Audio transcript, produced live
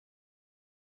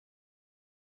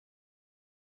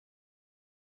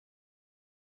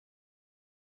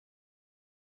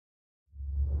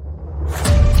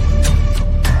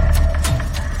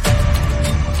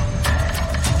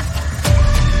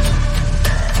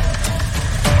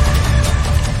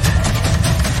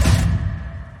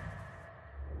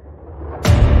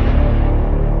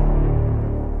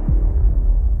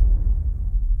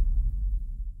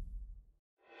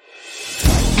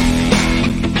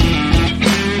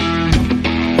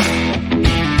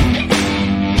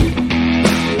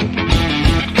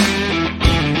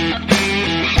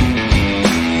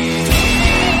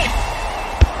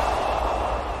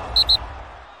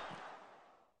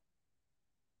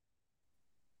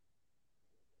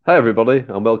Hi, everybody,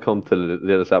 and welcome to the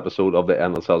latest episode of the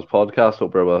Endless Cells podcast.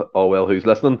 Hope you're all well who's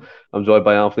listening. I'm joined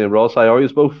by Anthony and Ross. How are you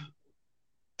both?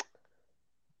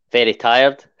 Very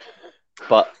tired,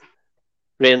 but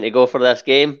raring to go for this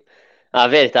game. I'm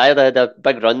very tired. I had a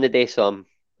big run today, so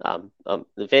I'm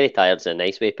very tired. Is a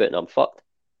nice way of putting it. I'm fucked.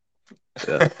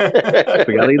 Yeah.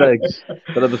 Spaghetti legs.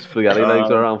 Bit of a spaghetti legs Uh,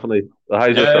 there, Anthony.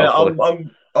 How's yeah, yourself,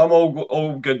 buddy? I'm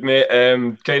all good, mate.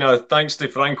 Kind of thanks to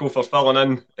Franco for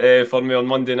filling in for me on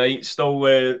Monday night. Still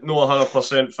not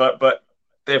 100% fit, but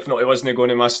definitely wasn't going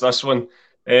to miss this one.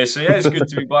 So yeah, it's good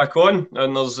to be back on,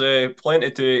 and there's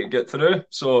plenty to get through.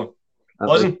 So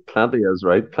Plenty, listen, plenty is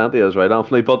right. Plenty is right,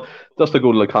 Anthony. But just to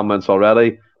go to the comments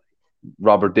already,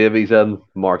 Robert Davies in,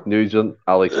 Mark Nugent,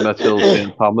 Alex Mitchell,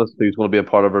 Shane Thomas, who's going to be a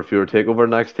part of our Fewer Takeover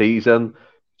next. He's in.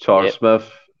 Charles Yep.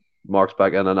 Smith, Mark's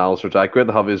back in, and Alistair Jack. Great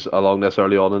to have you along this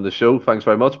early on in the show. Thanks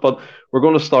very much. But we're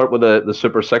going to start with the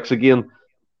Super Six again.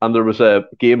 And there was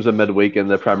games in midweek in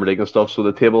the Premier League and stuff, so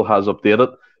the table has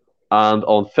updated. And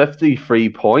on 53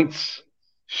 points,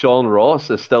 Sean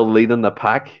Ross is still leading the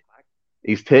pack.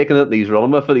 He's taking it and he's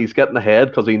running with it. He's getting ahead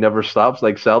because he never stops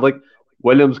like Celtic.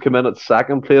 Williams came in at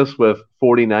second place with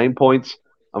 49 points,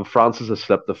 and Francis has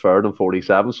slipped to third and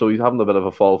 47, so he's having a bit of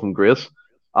a fall from grace.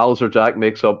 Alistair Jack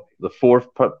makes up the fourth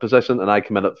position, and I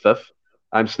come in at fifth.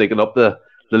 I'm sneaking up the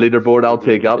leaderboard. I'll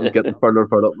take that and getting further and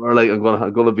further up there. Like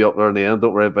I'm gonna be up there in the end.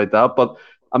 Don't worry about that. But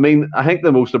I mean, I think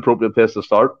the most appropriate place to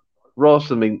start,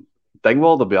 Ross. I mean,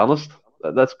 Dingwall. To be honest,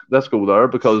 let's go there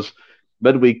because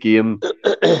midweek game.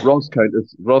 Ross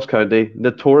County,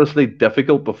 notoriously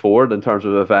difficult before in terms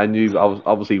of the venue.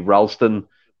 Obviously, Ralston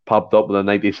popped up with a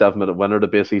 97-minute winner to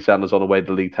basically send us on the way to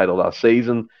the league title last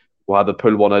season. We had to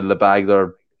pull one out of the bag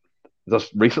there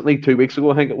just recently, 2 weeks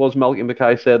ago, I think it was. Malcolm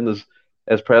Mackay said in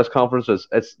his press conference,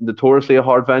 it's notoriously a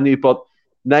hard venue, but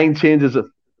nine changes it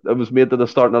was made to the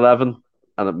starting 11,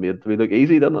 and it made me look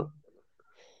easy, didn't it?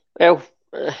 Well,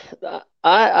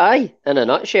 in a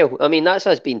nutshell. I mean, that's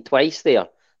us been twice there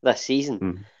this season,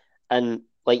 Mm. and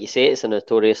like you say, it's a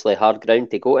notoriously hard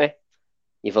ground to go to.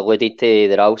 You've alluded to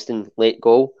the Ralston late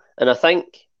goal, and I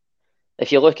think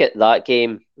if you look at that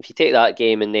game, if you take that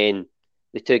game and then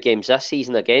the two games this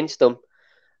season against them,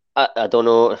 I don't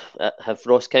know, have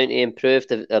Ross County improved?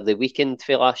 Have they weakened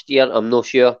for last year? I'm not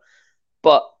sure.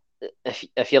 But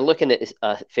if you're looking at it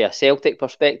for a Celtic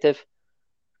perspective,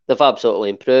 they've absolutely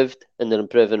improved and they're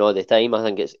improving all the time. I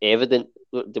think it's evident.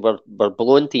 We're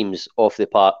blowing teams off the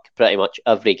park pretty much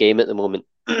every game at the moment,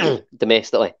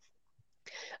 domestically.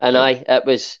 And Yeah. it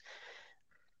was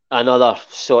another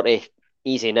sort of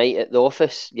easy night at the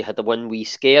office. You had the one wee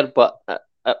scare, but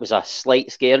it was a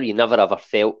slight scare. You never ever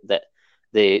felt that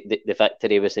the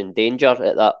victory was in danger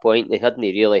at that point. They hadn't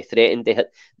really threatened.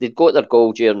 They'd got their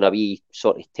goal during a wee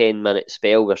sort of 10-minute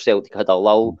spell where Celtic had a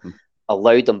lull, Mhm.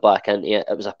 allowed them back into it.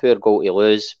 It was a poor goal to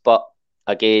lose, but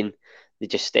again, they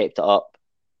just stepped it up.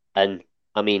 And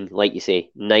I mean, like you say,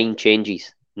 nine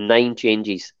changes,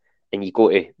 and you go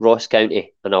to Ross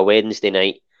County on a Wednesday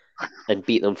night and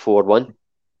beat them 4-1.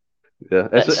 Yeah,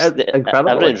 it's incredible.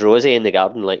 Like, Everyone's rosy in the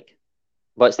garden. Like,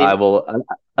 what, I Stephen? will.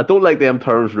 I don't like them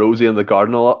terms, Rosie and the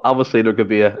Garden. Obviously, there could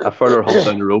be a further hump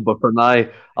down the road, but for now,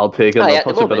 I'll take it. And Aye, I'll at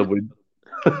the touch a bit of moment.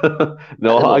 wood. At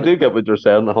No, the I do moment. get what you're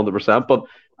saying, 100%. But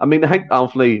I mean, I think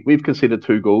Anthony, we've conceded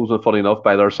two goals, and funny enough,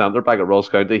 by their centre back at Ross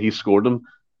County, he scored them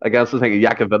against, I think,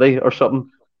 Yakoviti or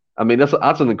something. I mean, that's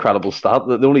an incredible stat.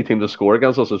 The only team to score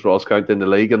against us is Ross County in the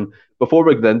league. And before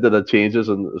we get into the changes,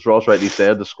 and as Ross rightly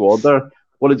said, the squad there,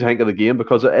 what did you think of the game?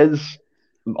 Because it is,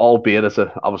 albeit it's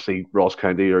obviously Ross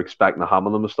County, you're expecting a ham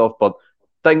on them and stuff, but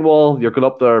Dingwall, you're going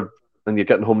up there and you're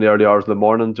getting home the early hours of the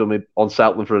morning, so maybe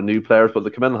unsettling for the new players, but they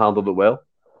come in and handled it well.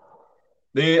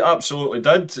 they absolutely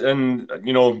did, and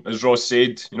as Ross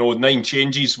said, nine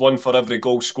changes, one for every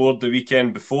goal scored the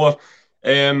weekend before.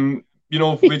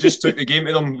 We just took the game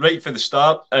to them right for the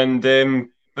start, and it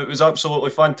was absolutely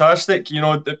fantastic.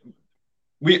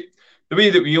 We the way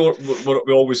that we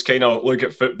always kind of look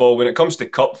at football when it comes to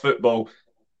cup football,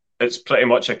 it's pretty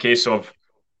much a case of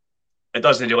it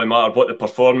doesn't really matter what the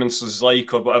performance is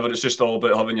like or whatever. It's just all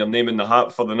about having your name in the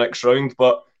hat for the next round.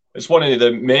 But it's one of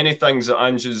the many things that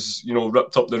Ange has,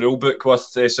 ripped up the rule book with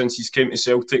since he's came to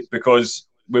Celtic, because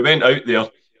we went out there.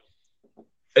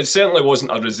 It certainly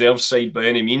wasn't a reserve side by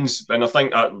any means, and I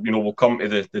think that we'll come to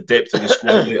the depth of the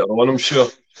squad later on, I'm sure.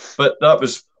 But that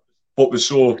was what was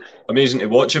so amazing to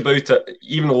watch about it.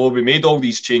 Even though we made all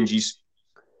these changes,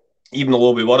 even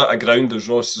though we were at a ground, as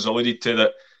Ross has alluded to,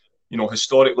 that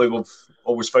historically we've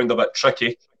always found a bit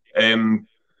tricky.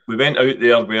 We went out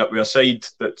there with a side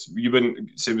that you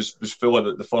wouldn't say was full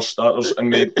of the first starters,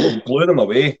 and we blew them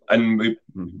away, and we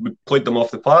played them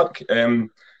off the park.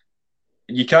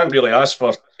 you can't really ask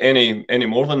for any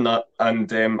more than that.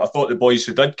 And I thought the boys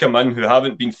who did come in, who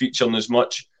haven't been featuring as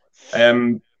much,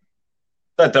 did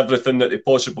everything that they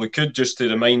possibly could just to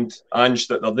remind Ange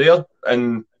that they're there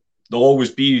and they'll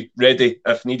always be ready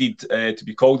if needed to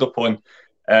be called upon.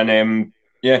 And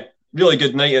really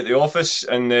good night at the office,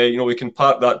 and we can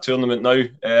park that tournament now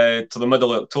to the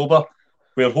middle of October,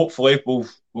 where hopefully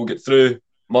we'll get through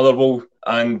Motherwell,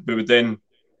 and we would then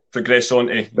progress on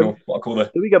to what I call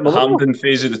the Hampden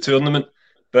phase of the tournament.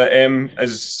 But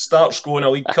as starts going a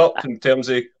League Cup in terms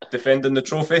of defending the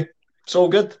trophy, it's all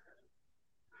good.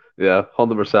 Yeah,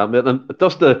 100%, mate. And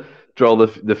just to draw the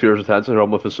viewers' attention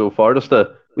on with us so far, just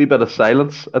a wee bit of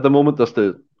silence at the moment, just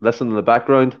to listen in the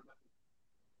background.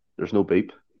 There's no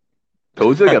beep.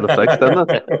 Told you I got it fixed,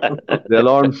 didn't it? The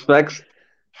alarm's fixed.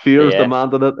 Fears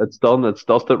demanded it. It's done. It's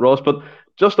dusted, Ross. But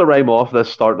just to rhyme off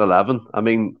this starting 11, I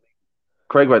mean,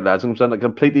 Craig White-Legend was in a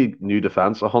completely new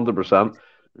defence, 100%.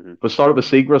 But started with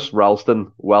Siegrist,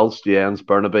 Ralston, Welsh, Jens,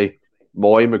 Burnaby,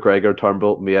 Moy, McGregor,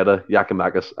 Turnbull, Maeda,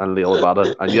 Giakoumakis, and Leo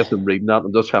Abada. And yes, I'm reading that.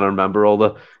 I'm just trying to remember all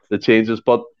the changes.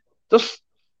 But just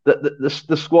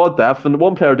the squad depth, and the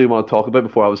one player I do want to talk about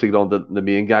before obviously get on the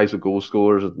main guys, the goal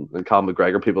scorers, and Cal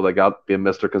McGregor, people like that being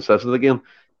Mr. Consistent again,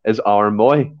 is Aaron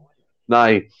Moy.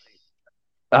 Now,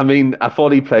 I mean, I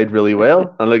thought he played really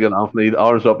well. And look at Anthony,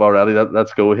 Aaron's up already.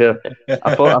 Let's go here.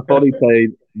 I thought he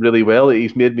played really well.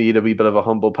 He's made me eat a wee bit of a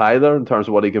humble pie there in terms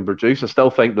of what he can produce. I still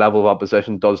think level of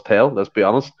opposition does tell, let's be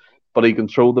honest. But he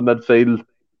controlled the midfield.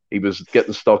 He was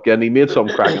getting stuck in. He made some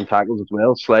cracking tackles as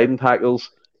well, sliding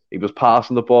tackles. He was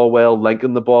passing the ball well,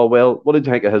 linking the ball well. What did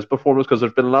you think of his performance? Because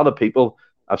there's been a lot of people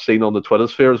I've seen on the Twitter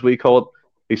sphere, as we call it.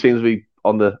 He seems to be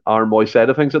on the Aaron Moy side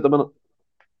of things at the minute.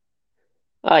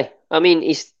 Aye, I mean,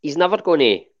 he's never going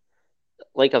to,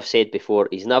 like I've said before,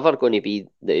 he's never going to be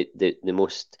the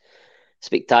most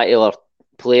spectacular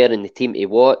player in the team to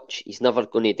watch. He's never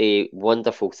going to do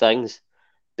wonderful things,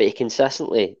 but he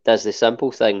consistently does the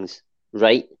simple things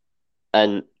right.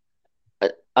 And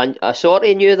I sort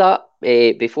of knew that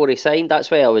before he signed.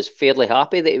 That's why I was fairly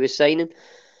happy that he was signing.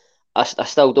 I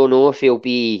still don't know if he'll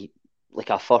be like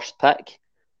a first pick,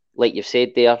 like you've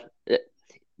said there.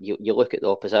 You look at the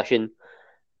opposition.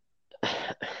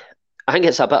 I think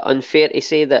it's a bit unfair to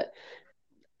say that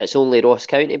it's only Ross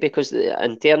County, because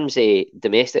in terms of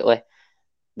domestically,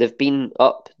 they've been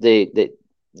up the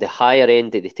higher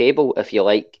end of the table, if you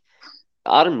like.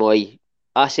 Aaron Moy,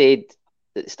 I said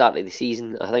at the start of the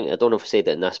season, I don't know if I said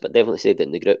it in this, but definitely said it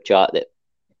in the group chat, that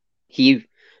he,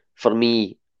 for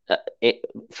me,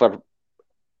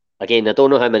 again, I don't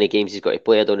know how many games he's got to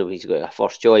play, I don't know if he's got a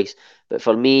first choice, but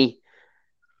for me,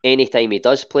 anytime he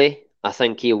does play, I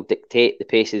think he'll dictate the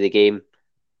pace of the game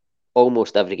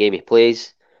almost every game he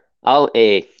plays. Callum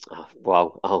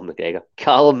McGregor.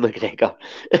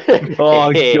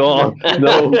 Oh, God,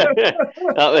 no.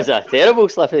 That was a terrible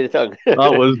slip of the tongue.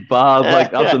 That was bad.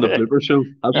 Like, that's in the blooper show.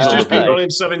 He's just been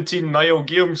running 17 mile.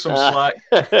 Give him some slack.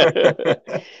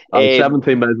 I'm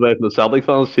 17 minutes away from the Celtic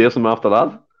fans. Chase him after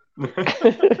that.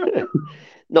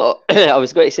 No, I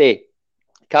was going to say,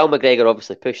 Callum McGregor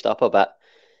obviously pushed up a bit.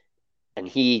 And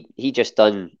he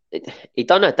done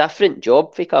a different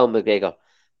job for Callum McGregor,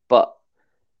 but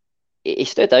he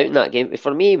stood out in that game.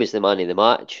 For me, he was the man of the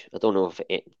match. I don't know if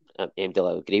anybody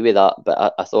will agree with that,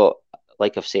 but I thought,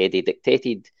 like I've said, he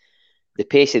dictated the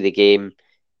pace of the game.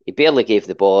 He barely gave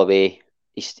the ball away.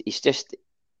 He's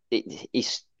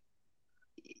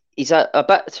a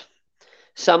bit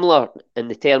similar in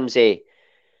the terms of,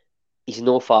 he's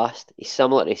no fast. He's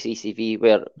similar to CCV,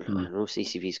 where I know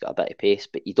CCV's got a bit of pace,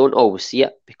 but you don't always see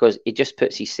it because he just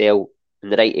puts his cell in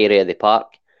the right area of the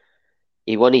park.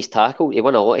 He won his tackle. He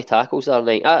won a lot of tackles that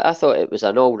night. I thought it was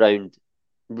an all-round,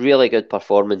 really good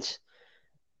performance.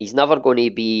 He's never going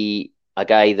to be a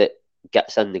guy that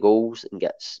gets in the goals and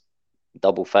gets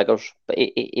double figures, but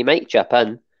he might chip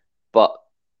in, but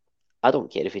I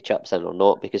don't care if he chips in or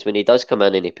not, because when he does come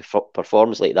in and he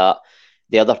performs like that,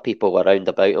 the other people around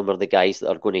about him are the guys that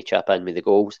are going to chip in with the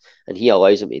goals, and he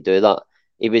allows him to do that.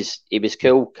 He was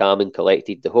cool, calm and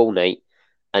collected the whole night,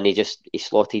 and he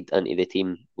slotted into the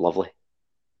team lovely.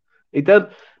 He did.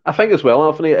 I think as well,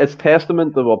 Anthony, it's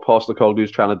testament to what Postecoglou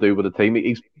is trying to do with the team.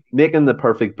 He's making the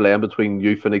perfect blend between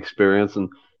youth and experience, and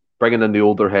bringing in the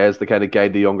older heads to kind of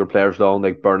guide the younger players along,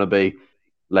 like Burnaby,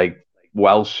 like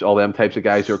Welsh, all them types of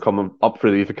guys who are coming up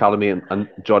through the youth academy and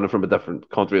joining from a different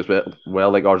country as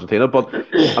well, like Argentina. But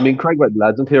I mean, Craig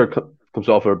White-Legend here comes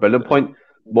off for a brilliant point.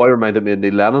 Moy reminded me of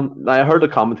Neil Lennon. Now, I heard the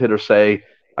commentator say,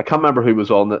 I can't remember who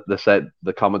was on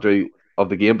the commentary of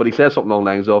the game, but he said something along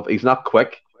the lines of, he's not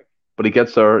quick, but he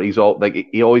gets there. He's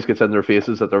he always gets in their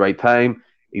faces at the right time.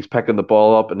 He's picking the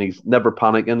ball up and he's never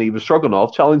panicking. He was shrugging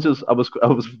off challenges. I was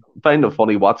finding it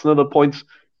funny watching it at points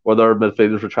where their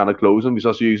midfielders were trying to close him. He's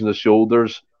just using his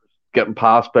shoulders, getting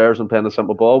past players and playing a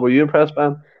simple ball. Were you impressed,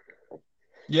 Ben?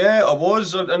 Yeah, I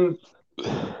was, and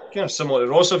kind of similar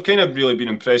to Ross. I've kind of really been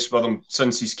impressed with him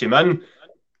since he's came in,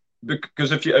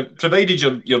 because if you provided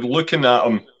you're looking at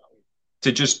him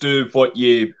to just do what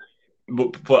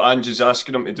Ange is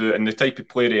asking him to do, and the type of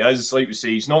player he is, like we say,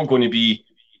 he's not going to be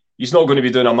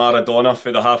doing a Maradona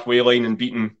for the halfway line and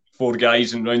beating four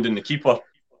guys and rounding the keeper,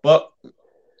 but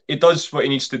he does what he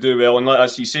needs to do well, and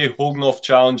as you say, holding off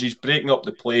challenges, breaking up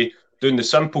the play, doing the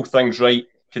simple things right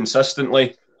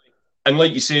consistently. And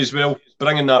like you say as well,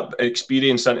 bringing that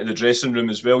experience into the dressing room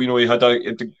as well. He had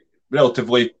a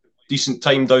relatively decent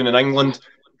time down in England.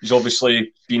 He's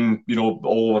obviously been,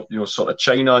 all sort of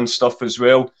China and stuff as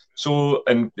well. So,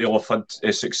 and he'll have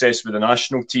had success with the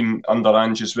national team under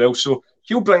Ange as well. So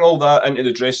he'll bring all that into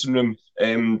the dressing room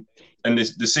in the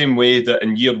same way that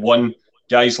in year one,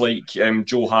 guys like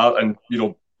Joe Hart and,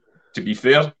 to be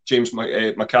fair, James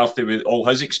McCarthy, with all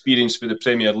his experience for the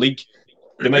Premier League,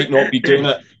 they might not be doing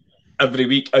it every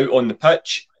week out on the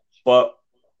pitch, but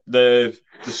the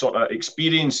sort of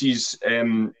experiences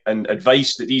and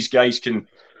advice that these guys can,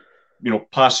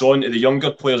 pass on to the younger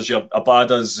players, your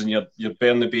Abadas and your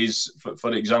Bernabes,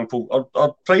 for example,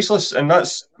 are priceless, and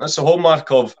that's a hallmark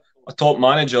of a top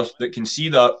manager that can see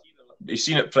that. He's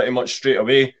seen it pretty much straight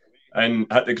away and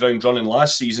hit the ground running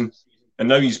last season, and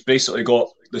now he's basically got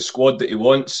the squad that he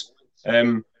wants.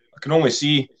 I can only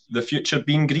see the future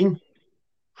being green.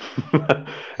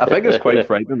 I think it's quite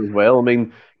frightening as well. I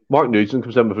mean, Mark Nugent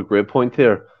comes in with a great point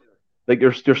here. Like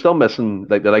you're still missing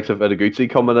like the likes of Ideguchi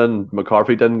coming in.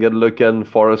 McCarthy didn't get a look in.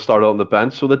 Forrest started on the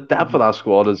bench, so the depth of that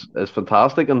squad is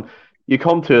fantastic. And you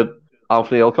come to it,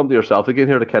 Anthony. I'll come to yourself again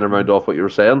here to kind of round off what you were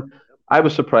saying. I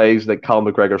was surprised that Cal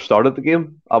McGregor started the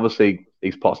game. Obviously,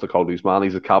 he's Postecoglou's man.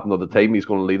 He's the captain of the team. He's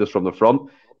going to lead us from the front.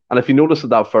 And if you notice at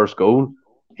that first goal,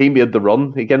 he made the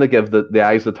run. He kind of gave the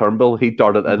eyes the Turnbull. He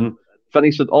darted in,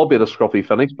 finished it, albeit a scruffy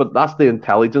finish. But that's the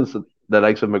intelligence that the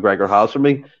likes of McGregor has for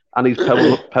me. And he's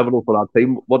pivotal for that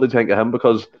team. What did you think of him?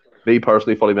 Because me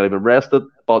personally thought he might have been rested,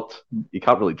 but you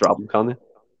can't really drop him, can you?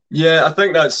 Yeah, I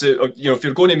think that's it. If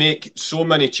you're going to make so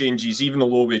many changes, even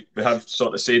although we have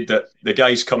sort of said that the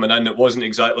guys coming in, it wasn't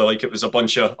exactly like it was a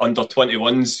bunch of under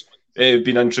 21s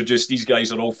being introduced. These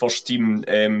guys are all first team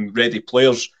ready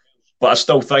players. But I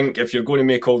still think if you're going to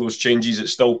make all those changes, it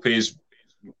still pays.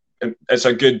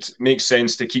 Makes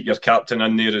sense to keep your captain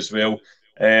in there as well.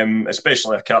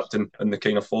 Especially a captain in the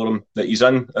kind of form that he's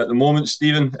in at the moment,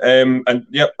 Stephen. And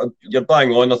yeah, you're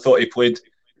bang on. I thought he played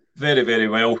very, very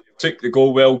well. Took the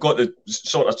goal well. Got the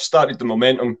sort of started the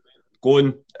momentum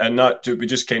going, and that we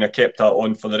just kind of kept that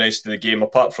on for the rest of the game.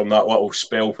 Apart from that little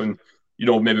spell when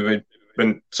maybe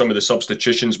when some of the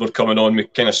substitutions were coming on, we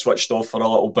kind of switched off for a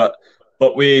little bit.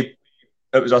 But it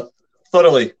was a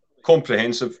thoroughly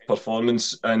comprehensive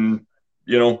performance, and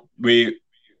we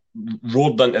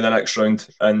roared into the next round,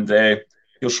 and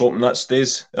here's hoping that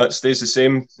stays the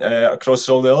same across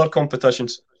all the other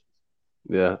competitions.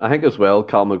 Yeah, I think as well,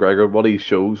 Cal McGregor, what he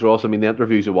shows, Ross, I mean, the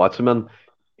interviews you watch him in,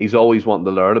 he's always wanting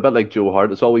to learn, a bit like Joe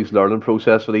Hart. It's always learning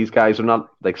process for these guys. They're not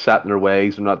like set in their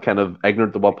ways. They're not kind of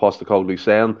ignorant to what Postecoglou's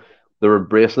saying. They're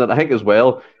embracing it. I think as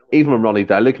well, even when Ronnie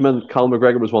Dowling came in, Cal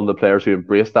McGregor was one of the players who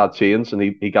embraced that change, and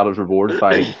he got his reward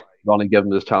by Ronnie giving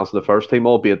him his chance in the first team,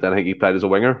 albeit then I think he played as a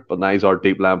winger, but now he's our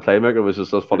deep line playmaker, which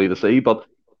is just funny to see. But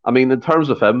I mean, in terms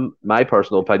of him, my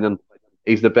personal opinion,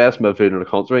 he's the best midfielder in the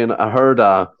country. And I heard,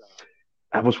 I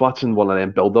was watching one of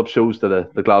them build-up shows to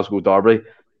the Glasgow Derby,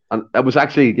 and it was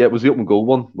actually, it was the open goal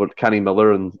one with Kenny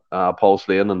Miller and Paul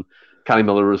Slane, and Kenny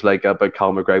Miller was like about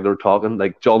Cal McGregor talking,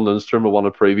 like John Lundstrom will want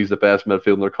to prove he's the best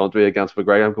midfielder in the country against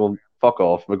McGregor. I'm going, fuck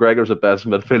off. McGregor's the best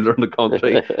midfielder in the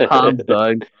country, hands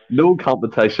down, no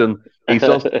competition. He's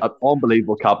just an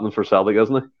unbelievable captain for Celtic,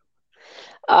 isn't he?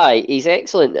 Aye, he's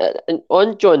excellent. And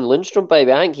on John Lundstrom, by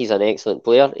the way, I think he's an excellent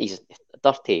player. He's a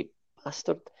dirty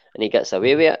bastard, and he gets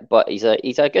away with it. But he's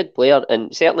a good player,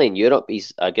 and certainly in Europe,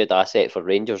 he's a good asset for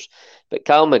Rangers. But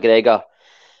Cal McGregor,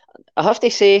 I have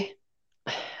to say,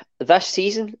 this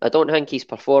season, I don't think he's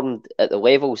performed at the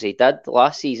levels he did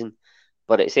last season.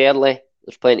 But it's early.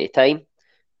 There's plenty of time.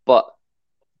 But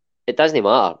it doesn't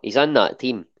matter. He's in that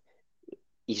team.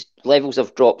 His levels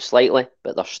have dropped slightly,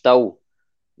 but they're still,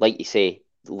 like you say,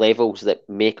 levels that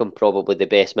make him probably the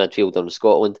best midfielder in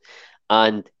Scotland.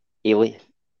 And he...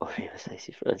 Oh, yes, I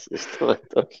see Francis.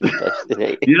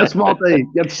 Yes, Marty.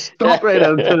 Get stuck right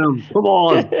into him. Come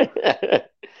on.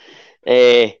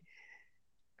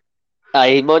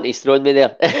 Aye, Monty's thrown me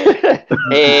there.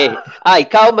 Aye,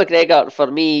 Cal McGregor, for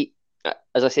me,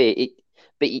 as I say,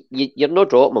 but you're not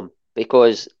dropping him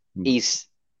because he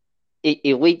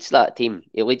leads that team.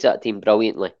 He leads that team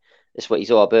brilliantly. That's what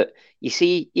he's all about. You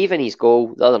see, even his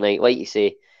goal the other night, like you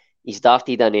say, he's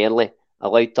darted in early,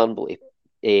 allowed Turnbull to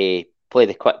play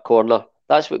the quick corner.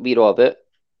 That's what we're all about.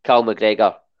 Cal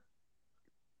McGregor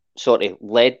sort of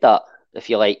led that, if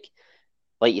you like.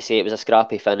 Like you say, it was a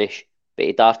scrappy finish, but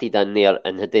he darted in there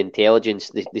and had the intelligence,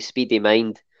 the speedy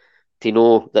mind to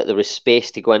know that there was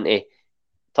space to go into.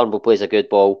 Turnbull plays a good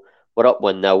ball. We're up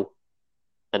 1-0,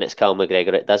 and it's Cal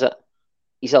McGregor that does it.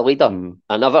 He's a leader.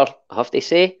 I have to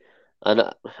say,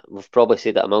 and we've probably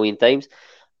said it a million times,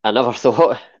 I never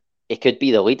thought he could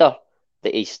be the leader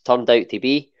that he's turned out to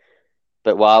be.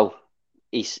 But wow,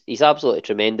 he's absolutely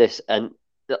tremendous. And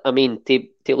I mean, to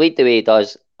lead the way he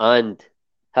does and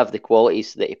have the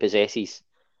qualities that he possesses,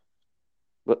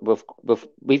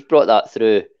 we've brought that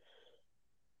through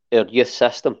our youth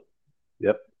system.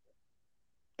 Yep.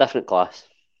 Different class.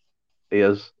 He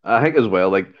is. I think as well,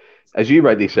 like, as you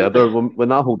rightly said there, when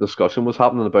that whole discussion was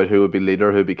happening about who would be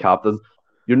leader, who would be captain,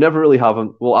 you're never really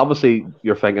having, well, obviously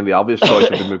you're thinking the obvious choice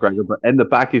would be McGregor, but in the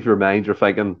back of your mind, you're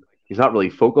thinking he's not really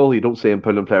focal. You don't see him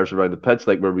pulling players around the pitch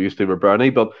like we're used to with Bernie.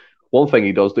 But one thing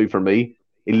he does do for me,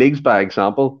 he leads by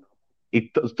example.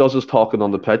 He does his talking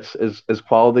on the pitch, his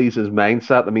qualities, his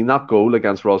mindset. I mean, that goal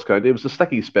against Ross County, it was a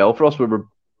sticky spell for us. We were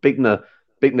beating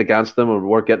against them, and we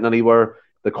weren't getting anywhere.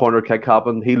 The corner kick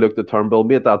happened. He looked at Turnbull,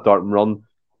 made that dart and run.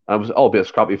 And it was albeit a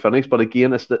scrappy finish, but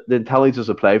again, it's the intelligence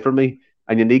of play for me.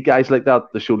 And you need guys like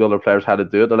that to show the other players how to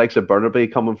do it. The likes of Burnaby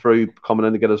coming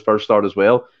in to get his first start as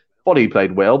well. But he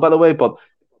played well, by the way, but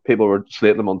people were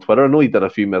slating him on Twitter. I know he did a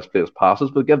few misplaced passes,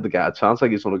 but give the guy a chance,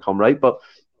 like he's going to come right. But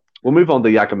we'll move on to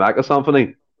Giakoumakis,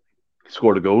 Anthony.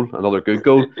 Scored a goal, another good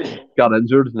goal. Got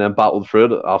injured and then battled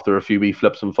through it after a few wee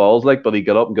flips and falls, but he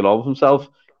got up and got on with himself.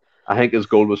 I think his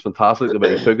goal was fantastic. The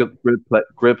way he took it,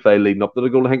 great play leading up to the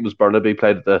goal. I think it was Burnaby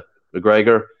played at the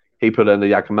McGregor. He put in the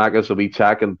Giakoumakis, a wee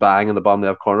check and bang in the bottom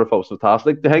left corner. I thought it was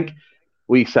fantastic. Do you think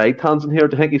we side tangent here?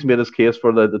 Do you think he's made his case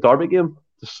for the Derby game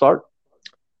to start?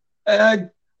 Yeah,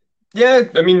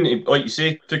 I mean, like you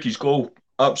say, took his goal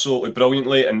absolutely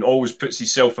brilliantly and always puts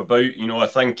himself about. I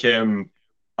think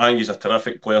he's a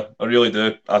terrific player. I really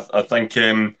do. I think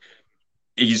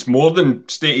he's more than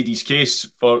stated his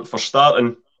case for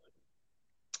starting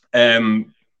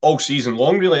all season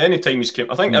long, really. Anytime he's came,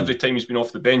 I think every time he's been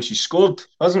off the bench, he's scored,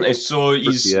 hasn't he? So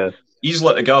he's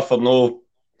let the gaffer know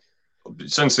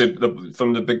since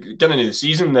from the beginning of the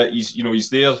season that he's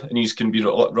there and he can be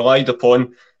relied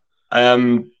upon.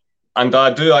 And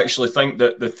I do actually think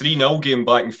that the 3-0 game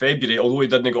back in February, although he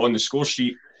didn't get on the score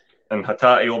sheet, and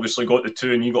Hatate obviously got the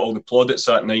 2 and he got all the plaudits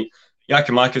that night,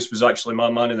 Giakoumakis was actually my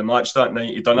man of the match that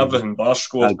night. He done everything bar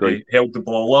scored. He held the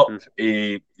ball up.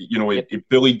 He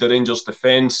bullied the Rangers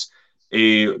defence.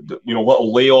 Little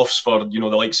layoffs for the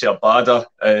likes of Abada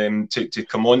to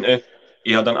come onto.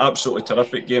 He had an absolutely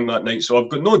terrific game that night. So I've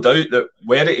got no doubt that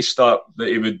were it to start, that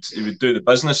he would do the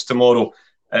business tomorrow.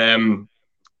 I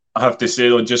have to say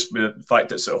though, just the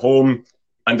fact it's at home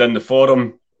and in the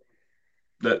Forum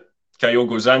that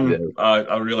Kyogo's in,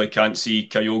 I really can't see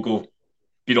Kyogo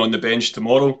being on the bench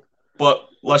tomorrow. But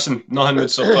listen, nothing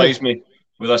would surprise me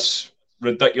with this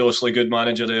ridiculously good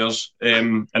manager of theirs.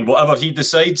 And whatever he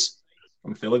decides,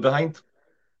 I'm feeling behind.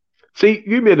 See,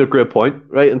 you made a great point,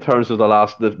 right, in terms of the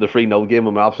 3-0 game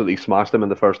when we absolutely smashed them in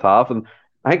the first half. And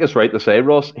I think it's right to say,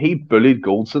 Ross, he bullied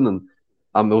Goldson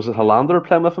and was it Hollander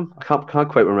playing with him? I can't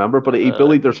quite remember, but he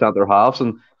bullied their centre halves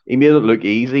and he made it look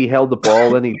easy. He held the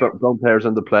ball in, he brought players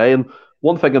into play. And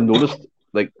one thing I've noticed,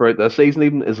 throughout this season,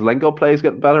 even his link-up play is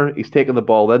getting better. He's taking the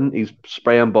ball in, he's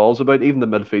spraying balls about. Even the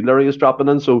midfielder he is dropping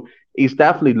in, so he's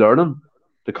definitely learning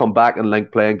to come back and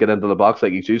link play and get into the box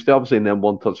like he's used to, obviously, and then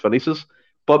one-touch finishes.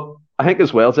 But I think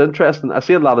as well, it's interesting. I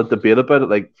see a lot of debate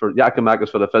about it, for Giakoumakis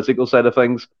for the physical side of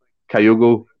things,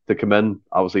 Kyogo to come in,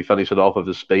 obviously finish it off with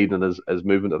his speed and his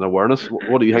movement and awareness.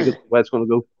 What do you think the way it's going to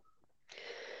go?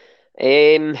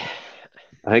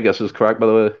 I think this is correct, by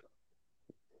the way.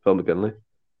 Phil McGinley.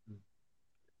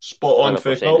 Spot on,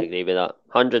 100% agree with that.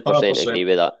 100% agree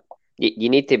with that. You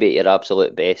need to be at your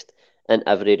absolute best in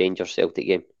every Rangers Celtic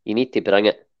game. You need to bring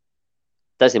it.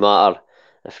 Doesn't matter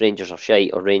if Rangers are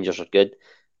shite or Rangers are good.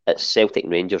 It's Celtic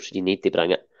and Rangers. You need to bring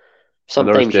it.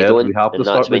 Sometimes you don't, and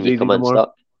that's when you come in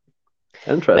stuck.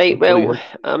 Interesting. Right, well,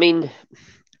 I mean,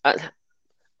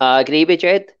 I agree with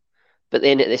Jed, but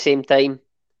then at the same time,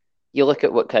 you look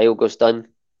at what Kyogo's done.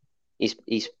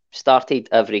 He's started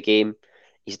every game.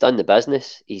 He's done the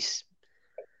business. He's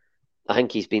I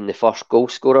think he's been the first goal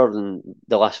scorer in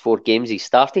the last 4 games he's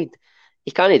started.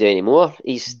 He can't do any more.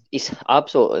 He's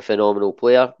absolutely a phenomenal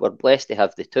player. We're blessed to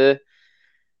have the two.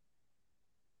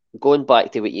 Going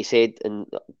back to what you said in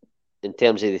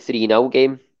terms of the 3-0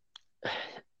 game,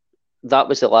 that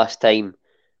was the last time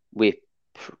we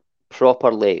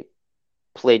properly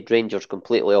played Rangers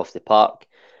completely off the park.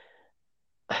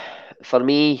 For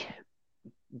me,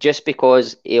 just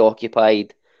because he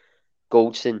occupied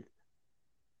Goldson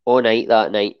all night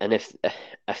that night, and if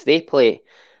they play,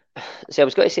 see, I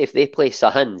was going to say if they play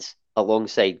Sahans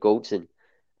alongside Goldson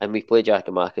and we play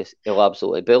Giakoumakis, he'll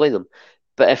absolutely bully them.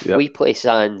 But if we play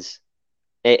Sands,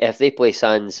 if they play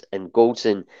Sands and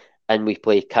Goldson and we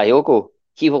play Kyogo,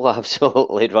 he will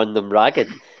absolutely run them ragged.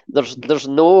 There's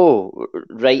no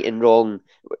right and wrong.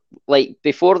 Like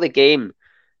before the game,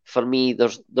 for me,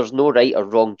 there's no right or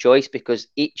wrong choice because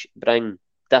each bring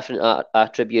different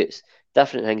attributes,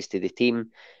 different things to the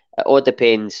team. It all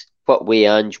depends what way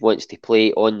Ange wants to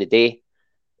play on the day.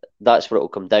 That's what it'll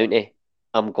come down to.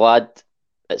 I'm glad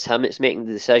it's him that's making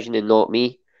the decision and not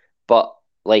me. But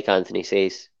like Anthony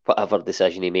says, whatever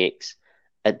decision he makes,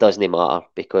 it doesn't matter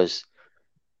because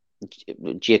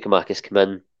Giakoumakis came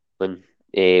in on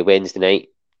Wednesday night,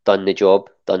 done the job,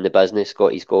 done the business,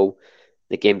 got his goal.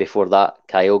 The game before that,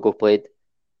 Kyogo played,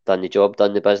 done the job,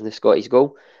 done the business, got his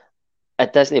goal.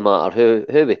 It doesn't matter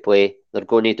who we play, they're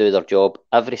going to do their job.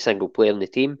 Every single player in the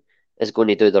team is going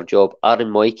to do their job. Aaron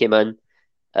Moy came in,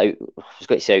 out, I was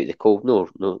going to say out the cold. No,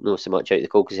 so much out the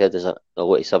cold because he had a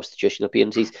lot of substitution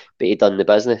appearances, but he done the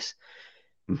business.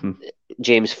 Mm-hmm.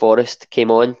 James Forrest came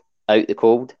on, out the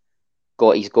cold,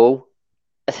 got his goal.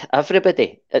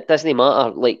 Everybody, it doesn't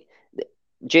matter. Like,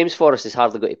 James Forrest is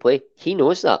hardly going to play. He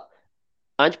knows that.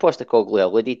 Ange Postecoglou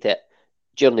alluded to it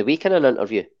during the week in an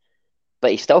interview.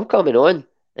 But he's still coming on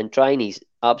and trying his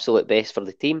absolute best for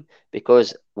the team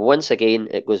because once again,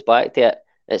 it goes back to it.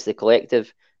 It's the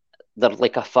collective. They're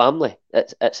like a family.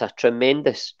 It's a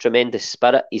tremendous, tremendous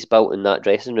spirit he's built in that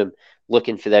dressing room,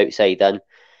 looking for the outside in.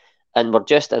 And we're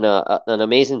just in an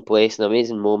amazing place, an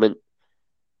amazing moment.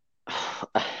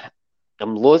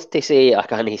 I'm loath to say I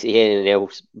can't say anything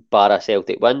else bar a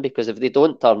Celtic win because if they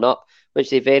don't turn up, which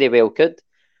they very well could,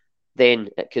 then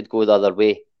it could go the other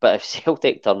way. But if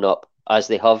Celtic turn up, as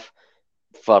they have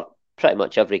for pretty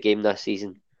much every game this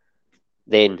season,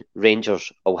 then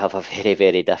Rangers will have a very,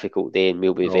 very difficult day and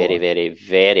will be very, very,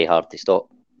 very hard to stop.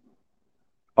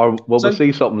 Or will we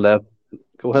see something left?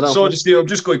 Go ahead, so I'm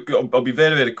just going. I'll be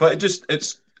very, very quick.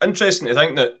 It's interesting to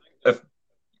think that if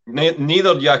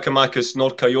neither Giakoumakis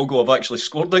nor Kyogo have actually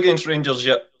scored against Rangers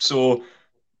yet, so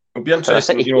it'll be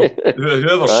interesting.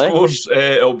 Whoever scores,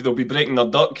 they'll be breaking their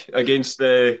duck against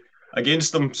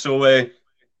them. So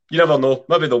you never know.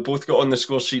 Maybe they'll both get on the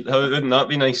score sheet. Wouldn't that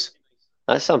be nice?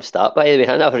 That's some stat, by the way.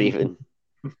 I never even.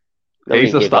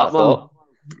 He's the stat man.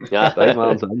 Yeah, big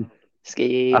man's in.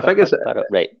 I think it's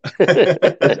right.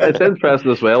 it's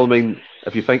interesting as well. I mean,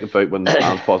 if you think about when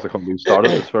Ange Postecoglou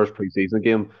started his first pre-season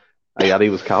game,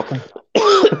 Ayadi was captain.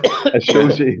 It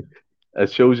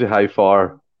shows you how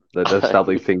far that the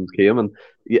Celtic teams came, and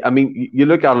I mean, you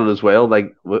look at it as well.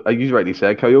 Like you rightly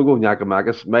said, Kyogo and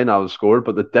Giakoumakis may not have scored,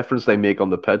 but the difference they make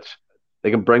on the pitch, they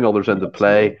can bring others into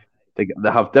play. They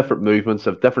have different movements,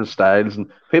 have different styles,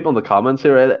 and people in the comments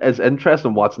here, it's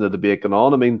interesting watching the debate going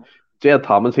on. I mean, Jed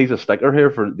Thomas, he's a sticker here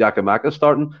for Giakoumakis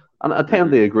starting, and I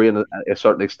tend to agree in a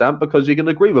certain extent because you can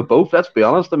agree with both. Let's be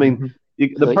honest. I mean,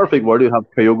 the perfect word, you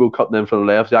have Kyogo cutting in from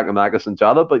the left, Giakoumakis and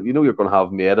Jada, but you know you're going to have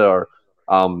Maeda or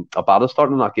Abada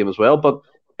starting in that game as well. But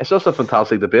it's just a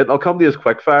fantastic debate. I'll come to you as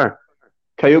quick fire.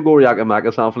 Kyogo or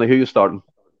Giakoumakis, Anthony, who are you starting?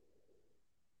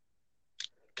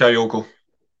 Kyogo.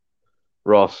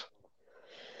 Ross.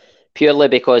 Purely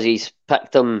because he's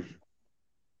picked him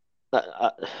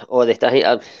all the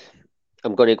time.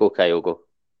 I'm going to go Kyogo.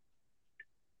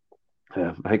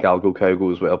 Yeah, I think I'll go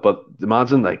Kyogo as well. But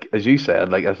imagine, like, as you said,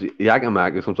 like, as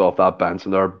Giakoumakis comes off that bench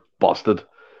and they're busted,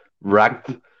 wrecked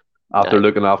after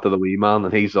looking after the wee man,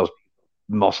 and he's just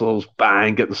muscles,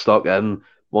 bang, getting stuck in,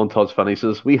 one touch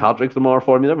finishes. We hat-trick tomorrow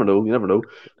for him, you never know.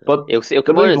 But he'll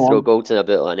come on and throw goals in a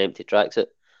bit like an empty tracksuit.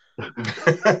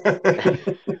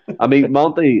 I mean,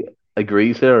 Monty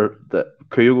agrees here that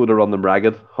Kyogo to run them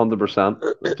ragged, 100%.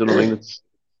 Do you know what I mean? It's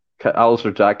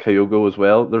Alistair Jack, Kyogo as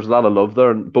well. There's a lot of love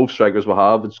there, and both strikers will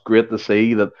have. It's great to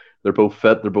see that they're both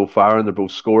fit, they're both firing, they're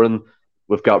both scoring.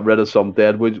 We've got rid of some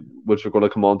deadwood, which we're going to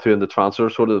come on to in the transfer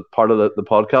sort of part of the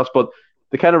podcast. But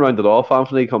to kind of round it off,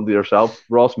 Anthony, come to yourself.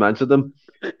 Ross mentioned him.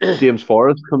 James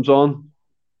Forrest comes on.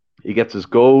 He gets his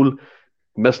goal.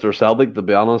 Mr. Celtic, to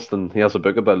be honest, and he has a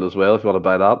book about it as well if you want to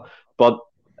buy that. But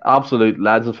absolute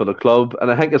legend for the club,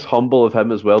 and I think it's humble of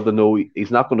him as well to know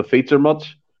he's not going to feature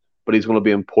much, but he's going to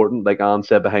be important, like Anne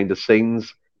said, behind the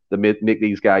scenes to make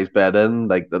these guys bed in.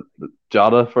 Like the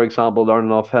Jota, for example,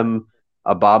 learning off him,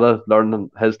 Abada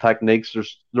learning his techniques.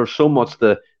 There's so much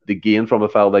to gain from a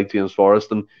fellow like James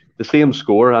Forrest, and to see him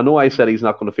score. I know I said he's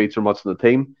not going to feature much in the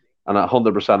team, and I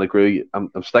 100% agree. I'm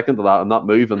sticking to that. I'm not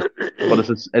moving, but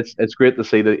it's great to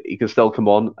see that he can still come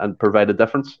on and provide a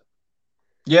difference.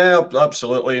 Yeah,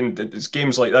 absolutely. And it's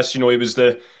games like this. He was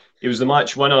the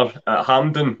match winner at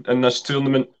Hampden in this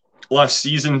tournament last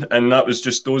season, and that was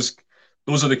just those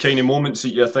are the kind of moments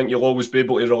that you think you'll always be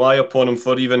able to rely upon him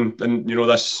for. Even and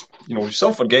this, you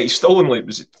still forget he's still only,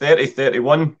 was it 30,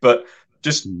 31, but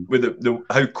just with the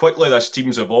how quickly this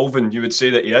team's evolving, you would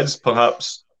say that he is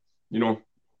perhaps,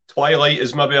 twilight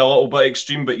is maybe a little bit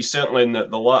extreme, but he's certainly in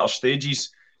the latter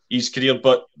stages his career.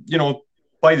 But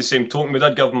by the same token, we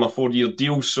did give him a 4-year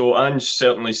deal, so Ange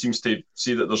certainly seems to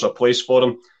see that there's a place for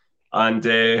him. And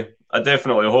I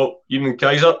definitely hope, even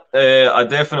Kaiser, I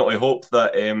definitely hope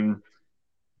that,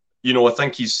 I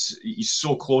think he's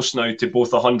so close now to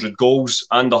both 100 goals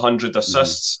and 100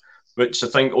 assists, which I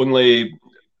think only,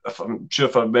 I'm sure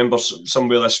if I remember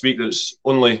somewhere this week, that it's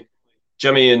only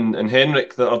Jimmy and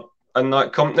Henrik that are in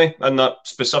that company, in that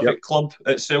specific club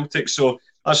at Celtic. So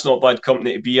that's not bad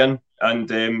company to be in. And,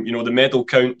 the medal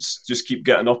counts just keep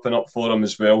getting up and up for him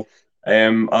as well.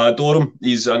 I adore him.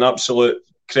 He's an absolute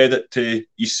credit to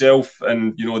himself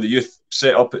and, the youth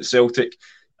set up at Celtic.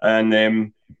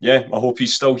 And, I hope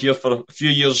he's still here for a few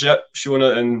years yet, showing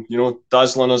it and,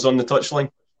 dazzling us on the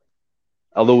touchline.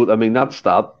 Although, I mean, that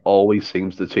stat always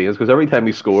seems to change because every time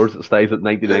he scores, it stays at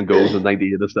 99 goals and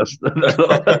 98 assists.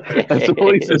 It's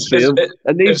always the same.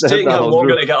 It's taking him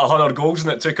longer to get 100 goals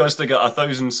than it took us to get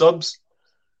 1,000 subs.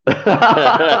 Fair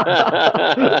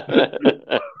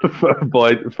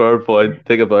point.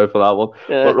 Take a bow for that one.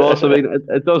 But Ross, I mean,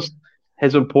 it does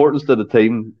his importance to the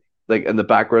team, like in the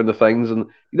background of things, and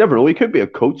you never know. He could be a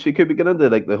coach. He could be getting into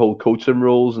like the whole coaching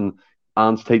roles, and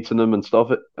Anne's teaching him and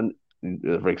stuff. And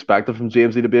we're expected from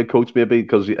Jamesy to be a coach, maybe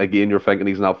because again, you're thinking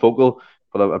he's not focal,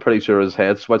 but I'm pretty sure his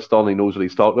head's switched on. He knows what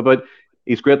he's talking about.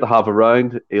 He's great to have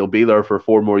around. He'll be there for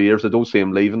 4 more years. I don't see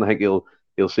him leaving. I think he'll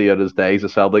see out his days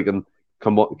at Celtic and.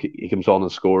 He comes on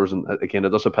and scores, and again,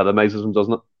 it just epitomises him,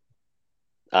 doesn't it?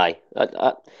 Aye.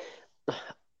 I'm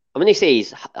going to say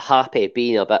he's happy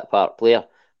being a bit part player,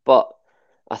 but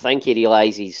I think he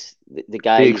realises the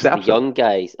guys, the young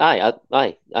guys. Aye.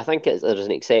 I think there's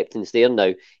an acceptance there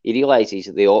now. He realises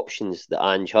the options that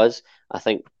Ange has. I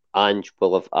think Ange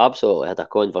will have absolutely had a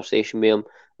conversation with him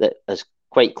that has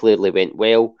quite clearly went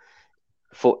well.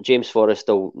 James Forrest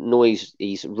will know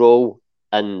his role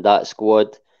in that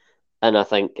squad. And I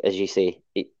think, as you say,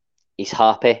 he's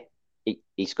happy.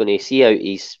 He's going to see out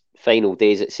his final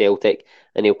days at Celtic,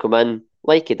 and he'll come in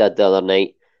like he did the other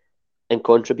night and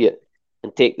contribute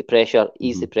and take the pressure,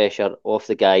 ease the pressure off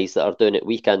the guys that are doing it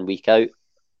week in, week out.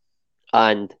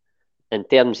 And in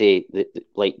terms of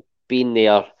being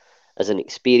there as an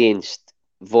experienced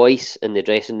voice in the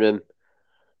dressing room,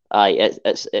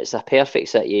 it's a perfect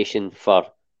situation for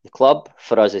the club,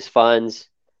 for us as fans,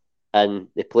 and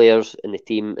the players and the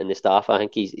team and the staff. I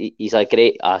think he's a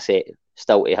great asset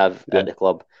still to have at the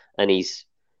club, and he's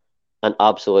an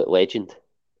absolute legend,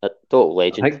 a total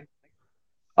legend. I think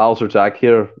Alistair Jack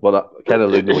here, I kind of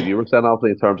alluded to what you were saying,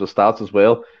 Alfie, in terms of stats as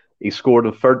well. He scored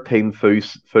in 13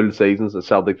 full seasons at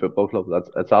Celtic Football Club.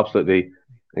 That's absolutely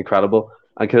incredible.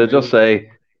 And can I just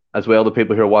say, as well, the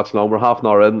people who are watching on, we're half an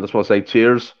hour in. I just want to say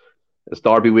cheers. It's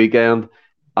Derby weekend.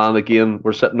 And again,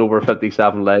 we're sitting over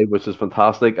 57 live, which is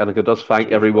fantastic. And I could just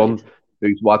thank everyone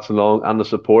who's watching along and the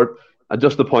support. And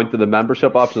just to point to the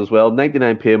membership option as well,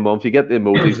 99p a month. You get the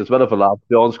emojis. It's a bit of a laugh.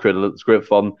 John's created it. It's great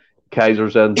fun.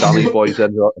 Kaiser's in, Danny's boys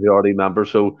in, who are already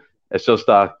members. So it's just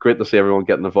great to see everyone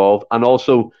getting involved. And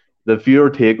also the viewer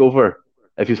takeover.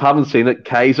 If you haven't seen it,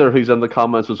 Kaiser, who's in the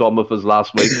comments, was on with us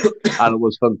last week. And it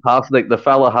was fantastic. The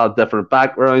fella had different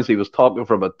backgrounds. He was talking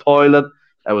from a toilet.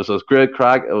 It was a great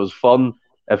crack. It was fun.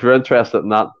 If you're interested in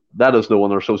that, let us know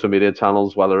on our social media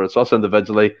channels, whether it's us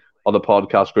individually or the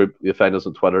podcast group. You find us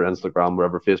on Twitter, Instagram,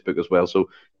 wherever, Facebook as well. So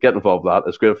get involved with that.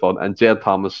 It's great fun. And Jed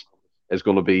Thomas is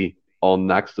going to be on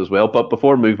next as well. But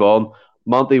before we move on,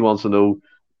 Monty wants to know,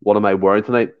 what am I wearing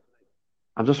tonight?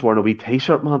 I'm just wearing a wee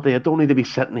t-shirt, Monty. I don't need to be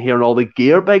sitting here in all the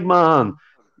gear, big man.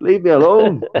 Leave me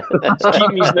alone.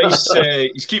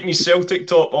 He's keeping his Celtic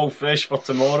top all fresh for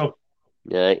tomorrow.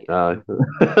 Yeah.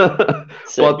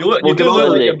 So you do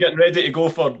look like you're getting ready to go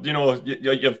for,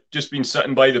 you've just been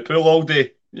sitting by the pool all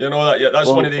day. That's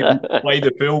one of the by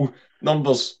the pool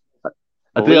numbers.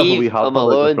 I do have a wee hat on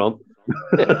at the front.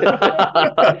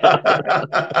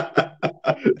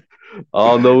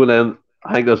 Oh no, and then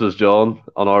I think this is John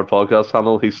on our podcast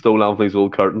channel. He stole Anthony's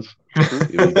old curtains.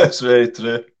 That's very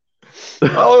true.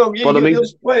 Oh, But I mean,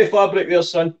 there's plenty of fabric there,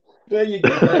 son. There you go.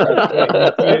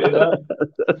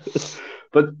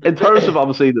 but in terms of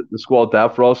obviously the squad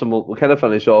depth for us, and we'll kind of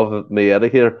finish off with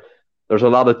Maeda here. There's a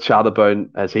lot of chat about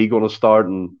is he going to start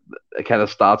and the kind of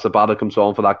stats Abada comes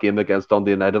on for that game against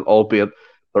Dundee United, albeit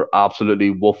they're absolutely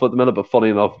wolf at the minute. But funny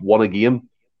enough, won a game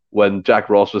when Jack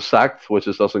Ross was sacked, which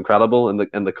is just incredible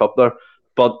in the cup there.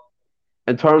 But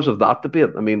in terms of that debate,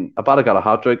 I mean, Abada got a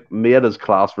hat trick, made his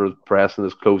class for his pressing,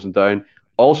 his closing down,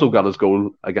 also got his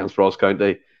goal against Ross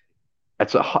County.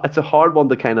 It's a hard one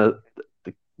to kind of,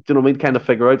 you know what I mean, kind of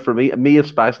figure out for me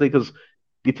especially, because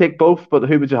you take both, but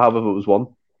who would you have if it was one?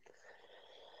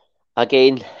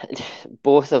 Again,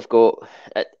 both have got.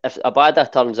 If Abada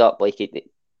turns up like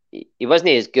he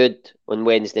wasn't as good on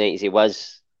Wednesday night as he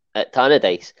was at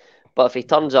Tannadice, but if he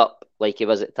turns up like he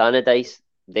was at Tannadice,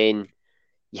 then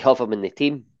you have him in the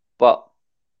team. But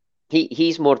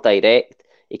he's more direct.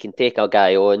 He can take a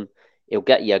guy on. He'll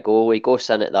get you a goal. He goes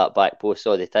in at that back post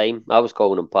all the time. I was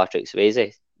calling him Patrick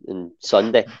Swayze on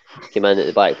Sunday. Came in at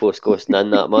the back post, ghosting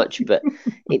in that much, but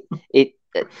he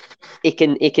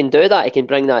can do that. He can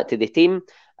bring that to the team,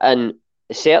 and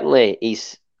certainly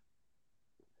he's.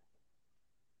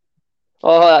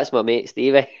 Oh, that's my mate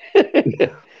Stevie.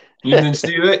 Evening,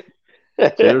 Stevie.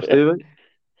 Cheers, Stevie.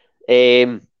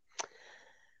 He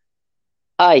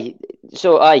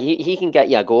can get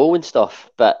you a goal and stuff,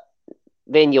 but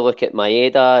then you look at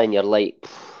Maeda and you're like,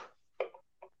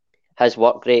 his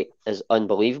work rate is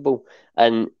unbelievable.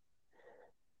 And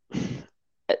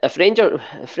if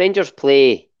Rangers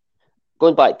play,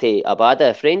 going back to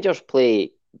Abada, if Rangers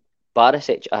play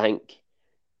Barisic, I think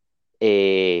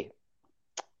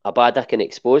Abada can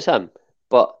expose him.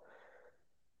 But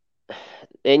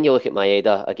then you look at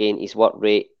Maeda again, his work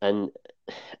rate, and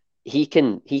he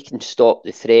can stop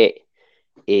the threat,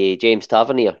 James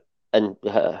Tavernier. And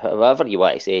however you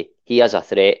want to say, he is a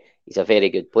threat. He's a very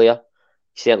good player.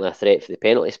 He's certainly a threat for the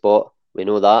penalty spot. We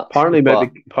know that. Apparently,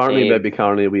 maybe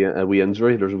carrying a wee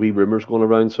injury. There's wee rumours going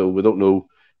around, so we don't know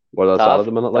where that's at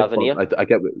the minute. Like, I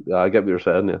get what you're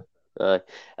saying. Yeah.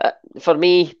 For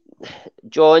me,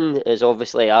 John is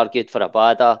obviously argued for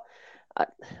Abada.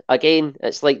 Again,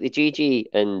 it's like the GG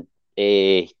and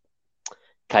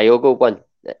Kyogo one.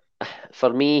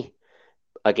 For me,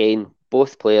 again,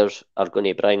 both players are going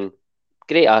to bring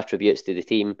great attributes to the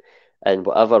team, and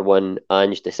whatever one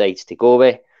Ange decides to go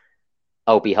with,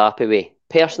 I'll be happy with.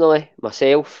 Personally,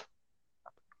 myself,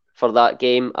 for that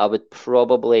game, I would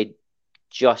probably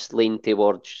just lean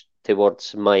towards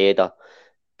Maeda,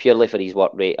 purely for his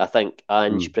work rate. I think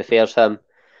Ange prefers him,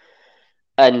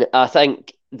 and I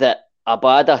think that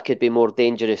Abada could be more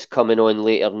dangerous coming on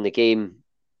later in the game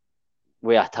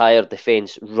with a tired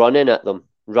defence running at them,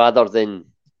 rather than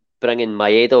bringing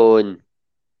Maeda on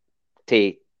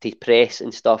to press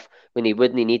and stuff when he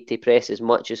wouldn't need to press as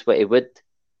much as what he would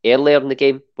earlier in the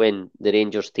game when the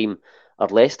Rangers team are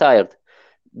less tired.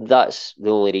 That's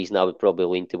the only reason I would probably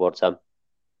lean towards him.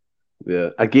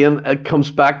 Yeah. Again, it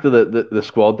comes back to the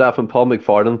squad depth, and Paul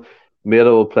McFarland. Maeda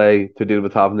will play to deal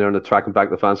with having there and the tracking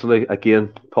back defensively.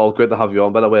 Again, Paul, great to have you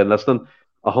on, by the way, and listening.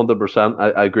 100%.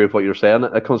 I agree with what you're saying.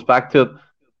 It comes back to it,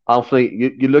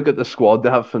 Anthony. You look at the squad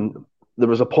depth, and there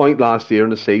was a point last year in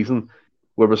the season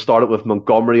where we started with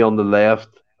Montgomery on the left,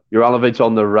 Juranovic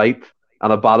on the right,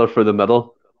 and Abada through the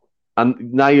middle.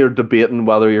 And now you're debating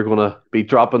whether you're going to be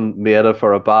dropping Maeda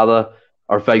for Abada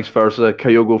or vice versa,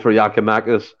 Kyogo for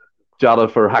Giakoumakis, Jota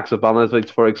for Haksabanovic,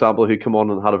 for example, who came on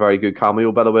and had a very good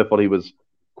cameo, by the way. I thought he was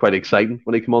quite exciting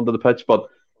when he came onto the pitch. But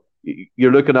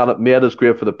you're looking at it, Maeda's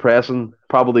great for the pressing,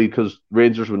 probably because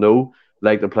Rangers would know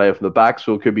like to play from the back,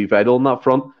 so it could be vital on that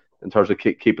front in terms of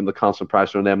keeping the constant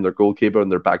pressure on them, their goalkeeper,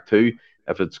 and their back two.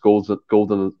 If it's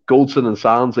Goldson and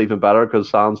Sands, even better, because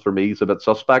Sands for me is a bit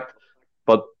suspect.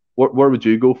 But where would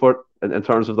you go for it in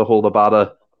terms of the whole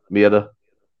Abada Maeda?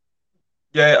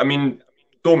 Yeah, I mean,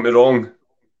 don't be wrong.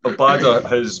 Abada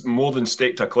has more than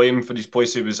staked a claim for his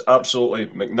place. He was absolutely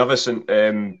magnificent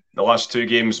the last two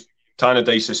games,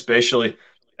 Tannadice especially.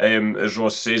 As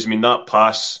Ross says, I mean, that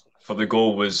pass for the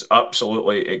goal was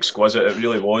absolutely exquisite. It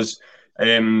really was.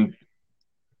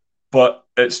 But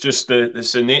it's just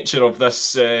the nature of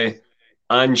this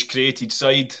Ange created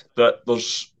side that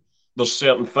there's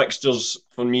certain fixtures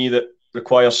for me that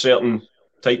require certain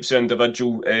types of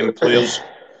individual players.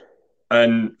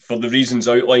 And for the reasons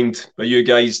outlined by you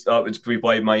guys, that would be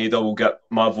why Maeda will get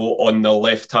my vote on the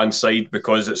left-hand side,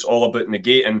 because it's all about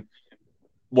negating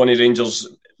one of Rangers'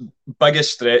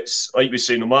 biggest threats. Like we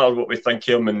say, no matter what we think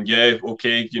of him, and yeah,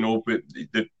 okay, but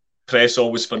the press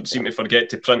always seem to forget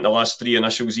to print the last three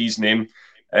initials of his name.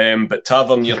 But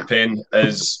Tavernier Pen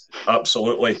is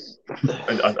absolutely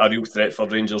a real threat for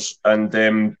Rangers,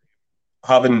 and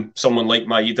having someone like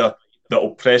Maeda that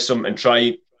will press him and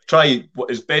try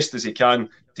as best as he can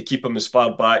to keep him as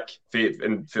far back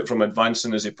from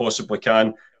advancing as he possibly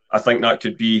can. I think that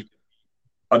could be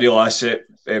a real asset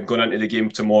going into the game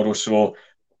tomorrow. So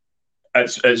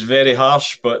it's very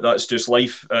harsh, but that's just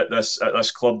life at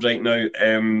this club right now.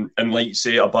 And like you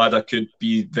say, Abada could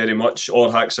be very much, or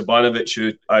Haksabanovic,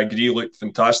 who I agree looked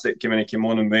fantastic when he came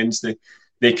on Wednesday.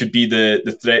 They could be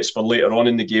the threats for later on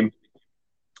in the game.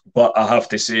 But I have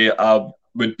to say, I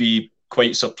would be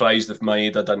quite surprised if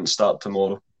Maeda didn't start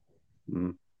tomorrow.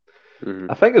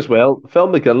 I think as well, Phil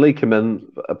McGinley came in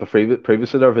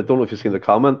previously there. I don't know if you've seen the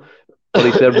comment, but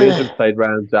he said Rangers played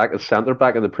Ryan Jack as centre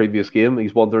back in the previous game.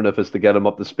 He's wondering if it's to get him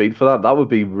up to speed for that. That would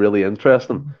be really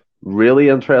interesting. Really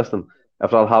interesting if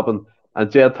that happened.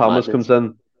 And Jed Thomas comes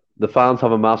in. The fans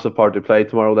have a massive part to play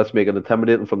tomorrow. Let's make it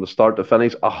intimidating from the start to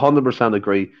finish. 100%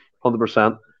 agree.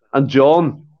 100%. And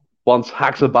John wants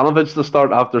Haksabanovic to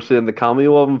start after seeing the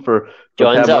cameo of him for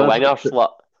John's a winger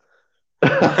slut.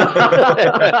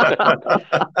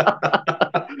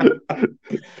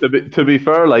 To be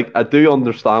fair, like, I do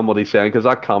understand what he's saying, because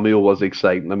that cameo was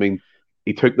exciting. I mean,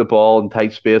 he took the ball in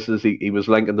tight spaces, he was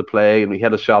linking the play, and he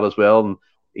had a shot as well, and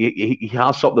he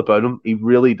has something about him. He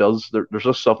really does. There's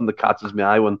just something that catches my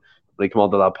eye when he came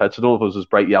onto that pitch. I don't know if it was his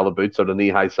bright yellow boots or the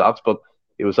knee-high socks, but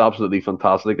he was absolutely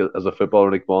fantastic as a footballer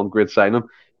when he came on. Great signing.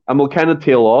 And we'll kind of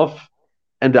tail off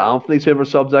into Anthony's favourite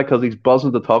subject, because he's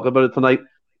buzzing to talk about it tonight,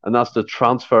 and that's the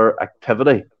transfer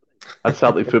activity at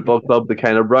Celtic Football Club. They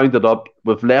kind of round it up.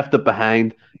 We've left it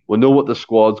behind. We know what the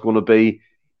squad's going to be.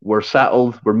 We're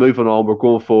settled. We're moving on. We're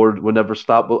going forward. We never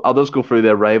stop. Well, I'll just go through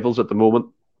their rivals at the moment.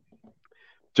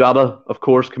 Jada, of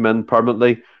course, come in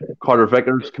permanently. Carter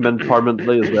Vickers come in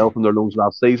permanently as well from their loans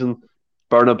last season.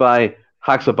 Burnaby,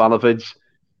 Haksabanovic,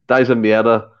 Dyson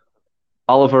Maeda,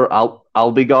 Oliver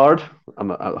Albigard. I'm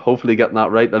hopefully getting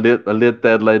that right. A late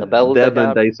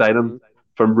deadline day signing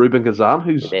from Ruben Kazan,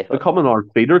 who's becoming our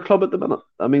feeder club at the minute.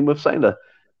 I mean, we've signed a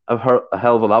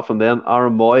hell of a lot from them.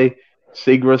 Aaron Moy,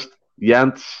 Siegrist,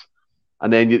 Jens,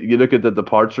 and then you look at the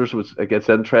departures, which it gets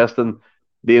interesting.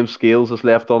 Liam Scales is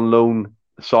left on loan.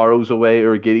 Sorrow's away,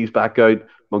 Urgiddy's back out.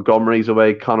 Montgomery's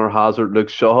away. Connor Hazard, Luke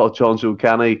Shaw, John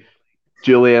Kenny,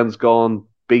 Julian's gone.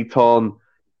 Beaton,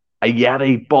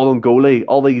 Ayeti, Bolingoli.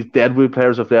 All these deadwood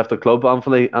players have left the club,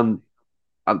 Anthony, and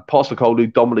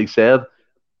Postecoglou dumbly said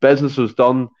business was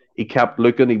done. He kept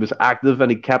looking. He was active,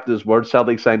 and he kept his word.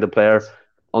 Celtic signed a player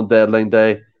on deadline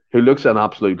day who looks an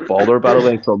absolute baller, by the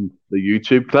way, from the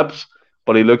YouTube clips.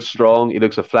 But he looks strong. He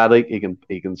looks athletic. He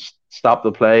can stop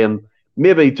the play, and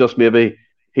maybe, just maybe,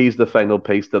 he's the final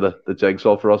piece to the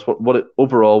jigsaw for us.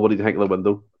 Overall, what do you think of the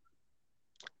window?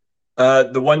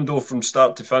 The window from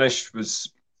start to finish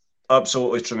was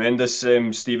absolutely tremendous,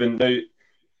 Stephen. Now,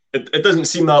 it doesn't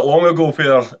seem that long ago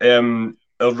where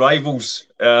our rivals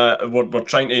were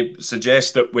trying to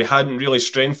suggest that we hadn't really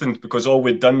strengthened because all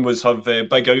we'd done was have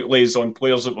big outlays on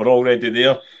players that were already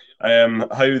there.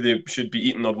 How they should be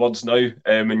eating their words now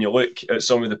when you look at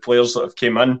some of the players that have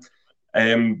came in.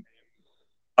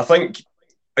 I think,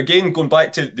 again, going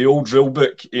back to the old drill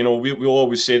book, we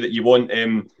always say that you want a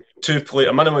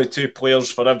minimum of 2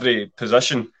 players for every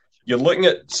position. You're looking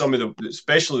at some of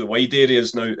especially the wide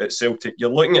areas now at Celtic.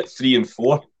 You're looking at 3 and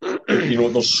 4.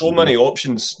 There's so many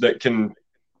options that can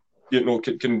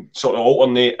sort of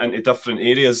alternate into different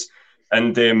areas,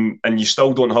 and you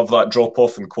still don't have that drop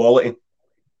off in quality.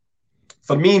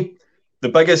 For me, the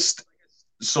biggest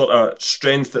sort of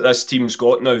strength that this team's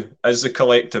got now is the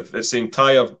collective. It's the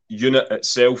entire unit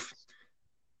itself,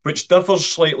 which differs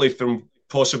slightly from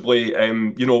possibly, I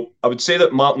would say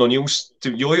that Martin O'Neill's,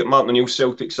 you look at Martin O'Neill's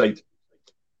Celtic side,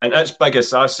 and its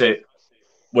biggest asset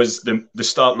was the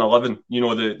starting 11.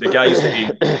 The guys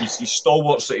that he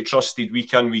stalwarts that he trusted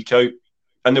week in, week out,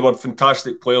 and they were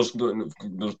fantastic players.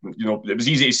 It was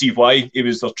easy to see why he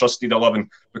was their trusted 11,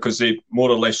 because they more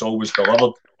or less always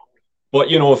delivered. But,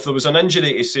 if there was an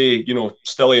injury to, say,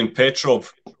 Stiliyan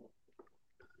Petrov,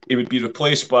 he would be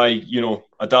replaced by,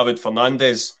 a David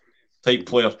Fernandez type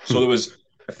player. So there was,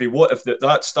 if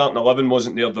that starting 11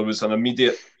 wasn't there was an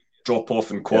immediate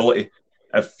drop-off in quality.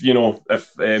 If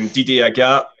Didier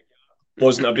Agathe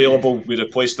wasn't available, we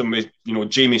replaced him with,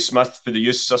 Jamie Smith for the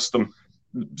youth system.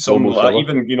 Something like that.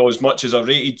 Even, as much as I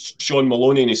rated Sean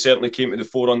Maloney, and he certainly came to the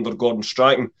fore under Gordon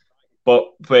Strachan, But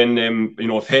when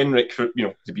if Henrik,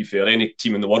 to be fair, any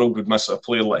team in the world would miss a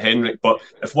player like Henrik. But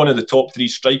if one of the top three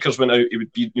strikers went out, it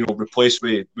would be replaced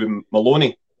with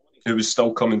Maloney, who was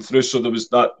still coming through. So there was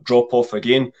that drop off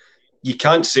again. You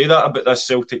can't say that about this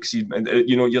Celtic season.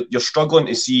 You're struggling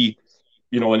to see,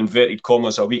 in inverted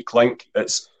commas, a weak link.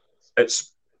 It's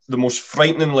the most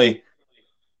frighteningly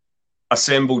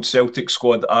assembled Celtic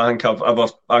squad I think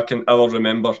I can ever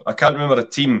remember. I can't remember a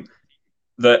team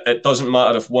that it doesn't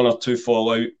matter if one or two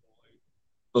fall out.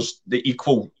 There's the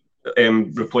equal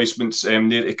replacements there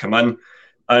to come in,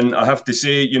 and I have to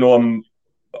say,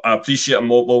 I appreciate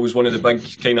I'm always one of the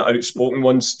big kind of outspoken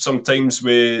ones sometimes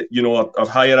with our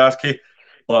hierarchy,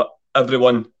 but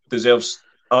everyone deserves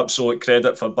absolute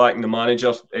credit for backing the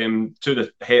manager to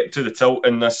the tilt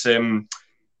in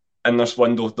this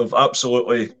window. They've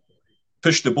absolutely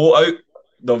pushed the boat out.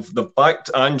 They've backed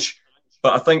Ange,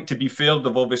 but I think, to be fair,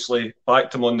 they've obviously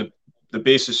backed him on the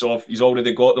basis of he's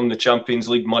already got them the Champions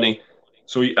League money.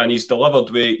 So he's delivered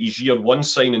with his year one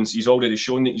signings. He's already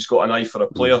shown that he's got an eye for a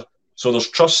player. So there's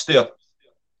trust there.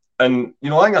 And,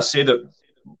 I think I said it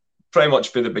pretty much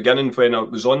from the beginning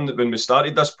when we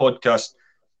started this podcast.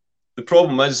 The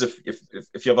problem is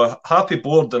if you have a happy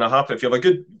board and if you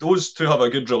have those two have a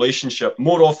good relationship,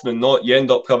 more often than not, you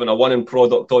end up having a winning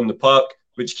product on the park,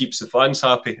 which keeps the fans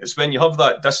happy. It's when you have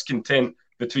that discontent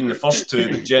between the first two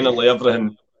that generally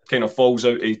everything kind of falls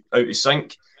out of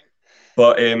sync.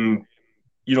 But when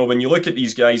you look at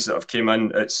these guys that have came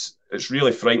in, it's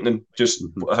really frightening just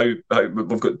how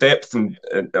we've got depth and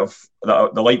of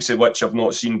the likes of which I've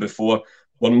not seen before.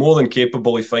 We're more than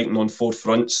capable of fighting on four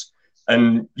fronts.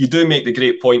 And you do make the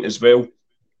great point as well,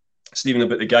 Stephen,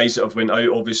 about the guys that have went out.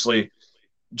 Obviously,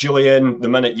 Julian, the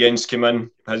minute Jens came in,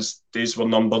 his days were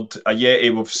numbered.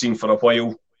 Ajeti, we've seen for a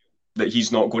while that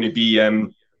he's not going to be,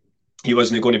 he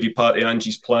wasn't going to be part of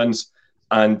Ange's plans.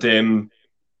 And,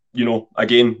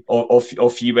 again,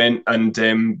 off he went. And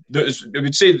I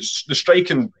would say the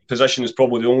striking position is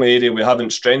probably the only area we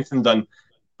haven't strengthened in.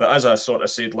 But as I sort of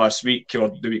said last week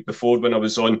or the week before when I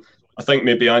was on, I think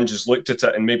maybe Ange has looked at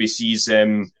it and maybe sees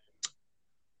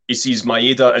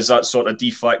Maeda as that sort of de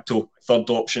facto third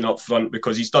option up front,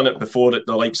 because he's done it before at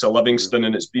the likes of Livingston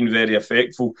and it's been very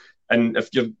effective. And if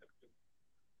you're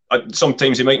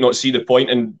sometimes you might not see the point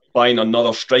in buying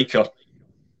another striker,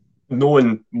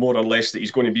 knowing more or less that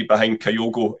he's going to be behind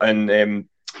Kyogo and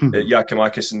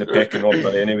Giakoumakis in the pecking order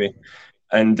anyway.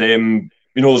 And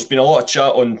there's been a lot of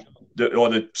chat on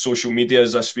the social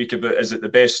medias this week about, is it the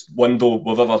best window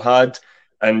we've ever had?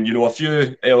 And a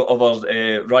few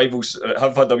other rivals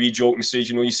have had a wee joke and says,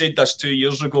 you said this 2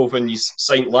 years ago when you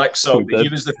signed Laxalt, that he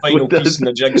was the final piece in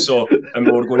the jigsaw and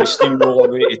we were going to steamroll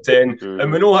our way to 10.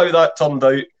 And we know how that turned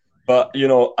out. But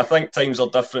I think times are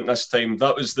different this time.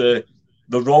 That was the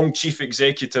wrong chief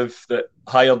executive that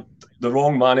hired the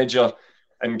wrong manager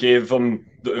and gave him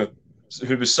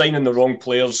who was signing the wrong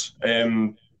players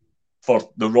for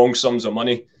the wrong sums of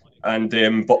money. And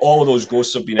but all of those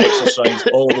ghosts have been exercised.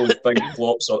 All of those big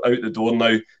flops are out the door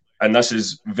now, and this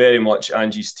is very much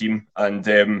Ange's team. And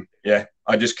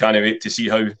I just can't wait to see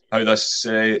how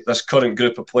this current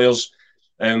group of players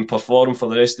perform for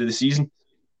the rest of the season.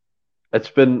 It's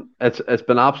been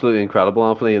absolutely incredible,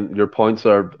 Anthony, and your points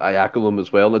I echo them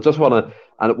as well. And I just want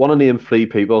to name three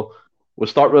people. We'll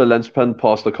start with the linchpin,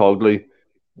 Postecoglou.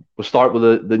 We'll start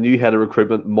with the new head of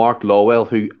recruitment, Mark Lawwell,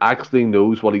 who actually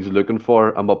knows what he's looking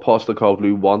for and what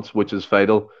Postecoglou wants, which is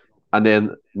vital. And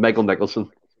then Michael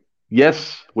Nicholson.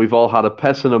 Yes, we've all had a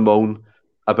piss and a moan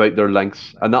about their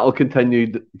links, and that will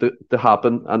continue to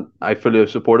happen. And I fully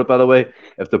support it, by the way.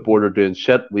 If the board are doing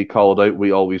shit, we call it out.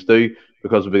 We always do,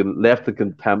 because we've been left in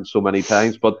contempt so many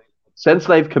times. But since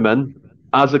they've come in,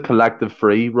 as a collective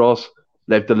free, Ross,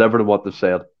 they've delivered on what they've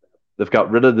said. They've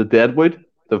got rid of the deadwood.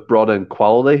 They've brought in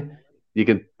quality.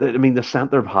 The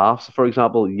centre halves, for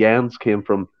example, Jens came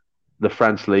from the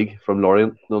French league, from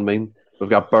Lorient, you know what I mean? We've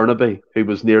got Burnaby, who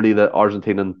was nearly the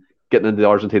Argentinian, getting into the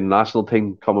Argentine national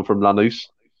team, coming from Lanús,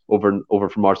 over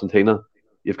from Argentina.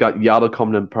 You've got Yada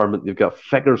coming in permanent. You've got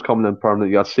Fickers coming in permanent.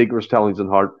 You've got Seekers, Tellings and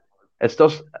Hart. It's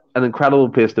just an incredible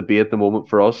place to be at the moment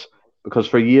for us, because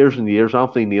for years and years,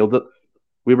 Anthony nailed it.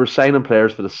 We were signing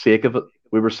players for the sake of it.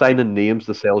 We were signing names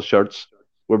to sell shirts.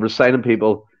 We were signing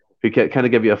people who can kind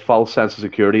of give you a false sense of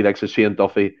security, like Shane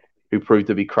Duffy, who proved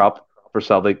to be crap for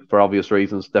Celtic for obvious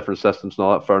reasons, different systems and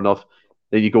all that, fair enough.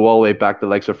 Then you go all the way back to the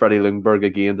likes of Freddie Ljungberg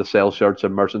again to sell shirts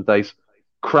and merchandise.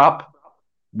 Crap,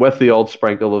 with the odd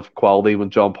sprinkle of quality when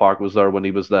John Park was there, when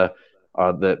he was the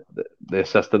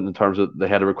assistant in terms of the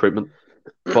head of recruitment.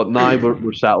 But now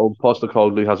we're settled.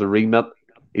 Postecoglou has a remit.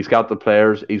 He's got the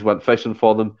players. He's went fishing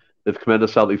for them. They've come into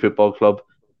Celtic Football Club.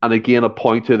 and again a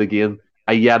point to the game.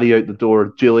 Ayeti out the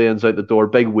door, Julian's out the door,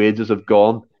 big wages have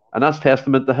gone. And that's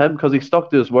testament to him because he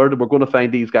stuck to his word and we're going to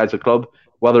find these guys a club,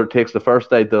 whether it takes the first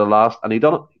day to the last, and he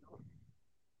done it.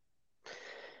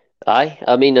 Aye,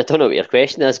 I mean, I don't know what your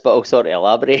question is, but I'll sort of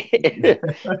elaborate.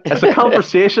 It's a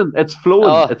conversation. It's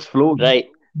flowing. It's flowing. Right.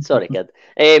 Sorry, kid.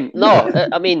 No,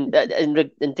 I mean,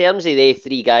 in terms of the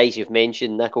three guys you've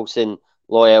mentioned, Nicholson,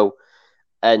 Loyal,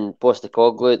 and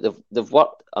Postecoglou, they've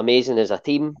worked amazing as a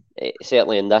team,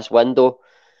 certainly in this window.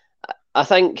 I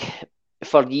think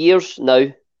for years now,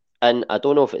 and I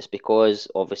don't know if it's because,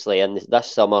 obviously, in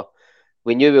this summer,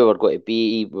 we knew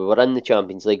we were in the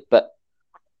Champions League, but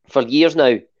for years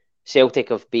now, Celtic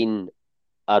have been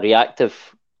a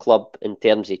reactive club in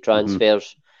terms of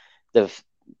transfers. They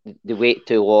wait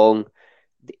too long.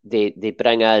 They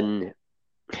bring in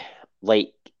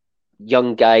like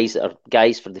young guys or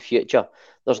guys for the future.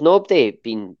 There's nobody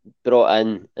being brought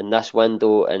in this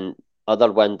window and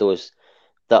other windows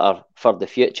that are for the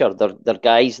future. They're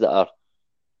guys that are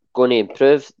going to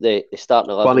improve the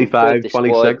starting 11, 25,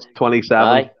 26, 27,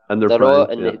 Aye, and they're all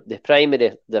in the prime of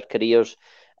their careers.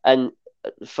 And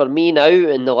for me now,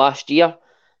 in the last year,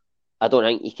 I don't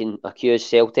think you can accuse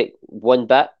Celtic one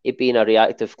bit of being a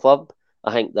reactive club.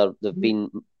 I think they've been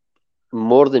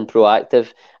more than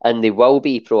proactive, and they will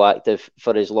be proactive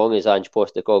for as long as Ange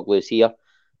Postecoglou is here.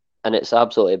 And it's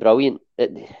absolutely brilliant.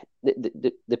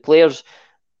 The players,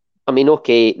 I mean,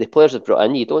 okay, the players have brought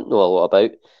in, you don't know a lot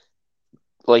about.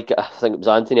 Like, I think it was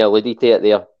Anthony alluded to it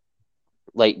there.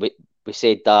 Like, we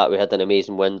said that we had an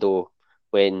amazing window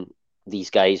when these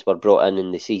guys were brought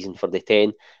in the season for the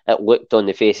 10. It looked on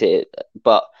the face of it,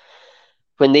 but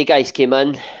when they guys came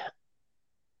in,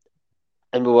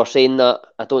 and we were saying that,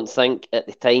 I don't think at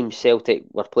the time Celtic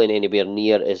were playing anywhere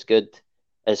near as good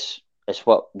as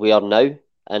what we are now.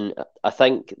 And I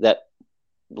think that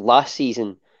last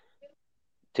season,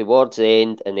 towards the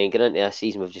end, and then getting into this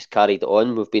season, we've just carried it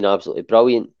on. We've been absolutely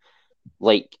brilliant,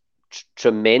 like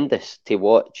tremendous to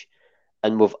watch,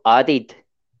 and we've added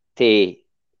to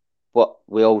what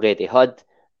we already had.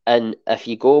 And if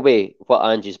you go with what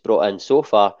Ange's brought in so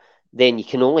far, then you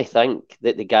can only think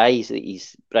that the guys that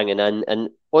he's bringing in, and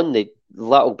on the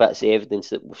little bits of evidence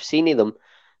that we've seen of them,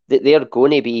 that they're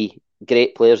going to be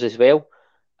great players as well.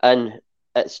 And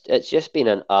it's just been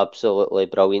an absolutely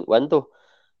brilliant window.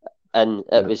 And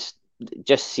it was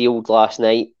just sealed last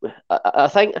night. I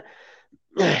think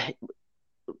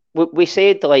we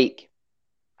said, like,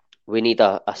 we need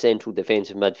a central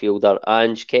defensive midfielder.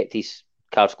 Ange kept his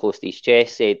cards close to his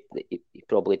chest, said that he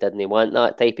probably didn't want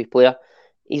that type of player.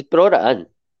 He's brought it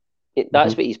in.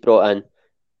 That's what he's brought in.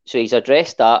 So he's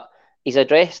addressed that. He's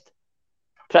addressed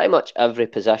pretty much every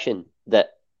position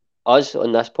that us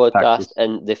on this podcast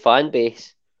and the fan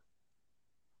base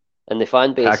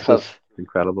have.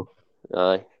 Incredible.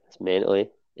 Aye, it's mentally.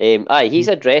 He's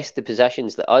addressed the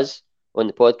positions that us on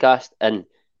the podcast and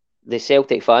the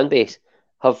Celtic fan base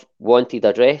have wanted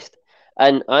addressed.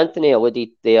 And Anthony alluded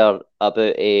there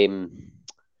about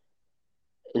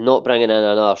not bringing in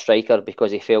another striker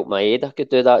because he felt Maeda could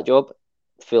do that job.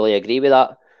 Fully agree with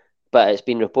that. But it's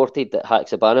been reported that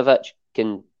Haksabanovic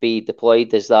can be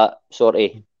deployed as that sort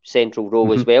of central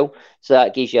role as well. So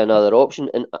that gives you another option.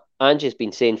 And Ange has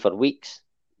been saying for weeks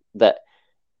that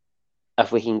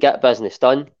if we can get business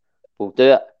done, we'll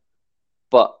do it.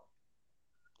 But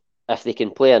if they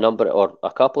can play a number or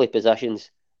a couple of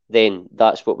positions, then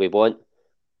that's what we want.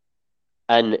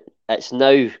 And it's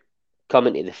now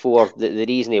coming to the fore that the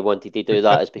reason he wanted to do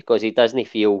that is because he doesn't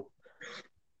feel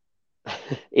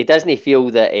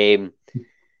that,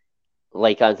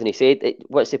 like Anthony said,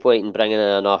 what's the point in bringing in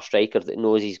another striker that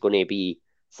knows he's going to be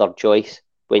third choice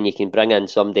when you can bring in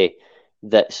somebody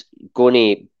that's going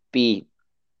to be,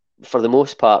 for the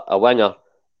most part, a winger,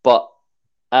 but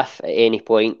if at any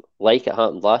point, like it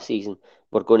happened last season,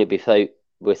 we're going to be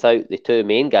without the two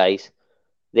main guys,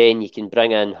 then you can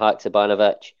bring in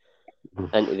Haksabanovic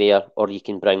into there, or you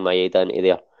can bring Maeda into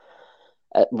there.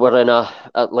 We're in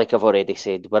like I've already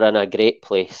said, we're in a great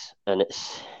place, and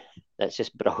it's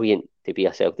just brilliant to be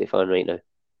a Celtic fan right now.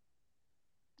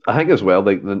 I think as well,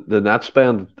 like the net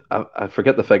spend, I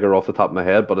forget the figure off the top of my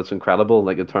head, but it's incredible.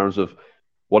 Like in terms of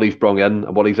what he's brought in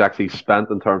and what he's actually spent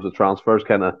in terms of transfers,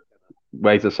 kind of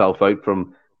weighs itself out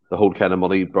from the whole kind of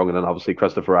money bringing in. Obviously,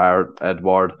 Christopher Ayer,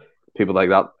 Edouard, people like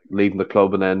that leaving the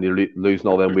club, and then you're losing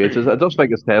all them wages. I just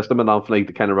think it's testament, Anthony,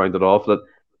 to kind of round it off, that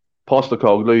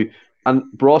Postecoglou, and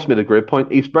Ross made a great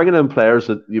point. He's bringing in players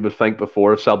that you would think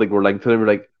before if Celtic were linked to him, you're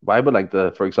like, why would link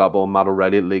the, for example, Matt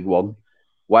O'Reilly at League One?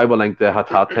 Why would link the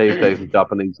Hatate who plays in the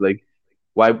Japanese league?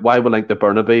 Why would link the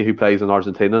Burnaby who plays in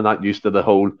Argentina, not used to the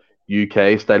whole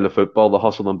UK style of football, the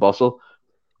hustle and bustle.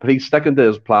 But he's sticking to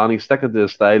his plan. He's sticking to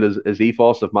his style, his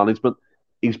ethos of management.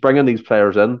 He's bringing these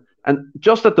players in, and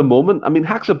just at the moment, I mean,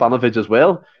 Haksabanovic as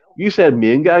well. You said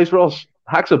main guys, Ross.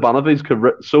 Haksabanovic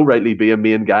could so rightly be a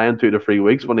main guy in 2 to 3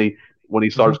 weeks when he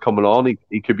starts coming on.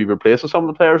 He could be replacing some of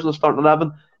the players in the starting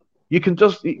 11. You can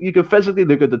physically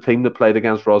look at the team that played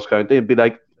against Ross County and be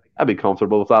like, I'd be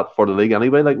comfortable with that for the league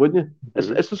anyway, like, wouldn't you?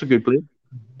 It's just a good play.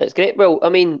 It's great. Well, I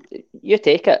mean, you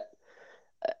take it.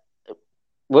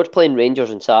 We're playing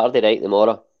Rangers on Saturday, right,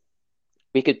 tomorrow.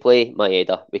 We could play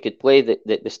Maeda. We could play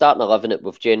the starting 11 that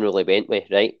we've generally went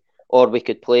with, right? Or we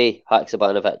could play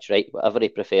Haksabanovic, right? Whatever he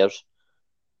prefers.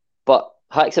 But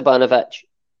Haksabanovic,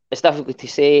 it's difficult to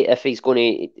say if he's going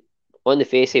to, on the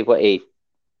face of what he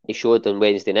showed on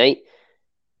Wednesday night,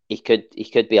 he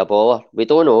could be a baller. We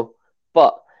don't know.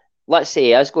 But let's say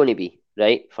he is going to be,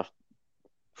 right,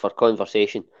 for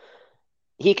conversation.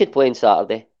 He could play on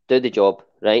Saturday, do the job,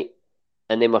 right?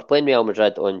 And then we're playing Real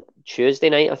Madrid on Tuesday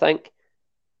night, I think.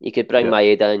 You could bring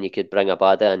Maeda in, you could bring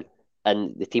Abada in,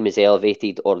 and the team is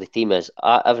elevated, or the team is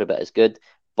every bit as good.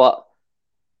 But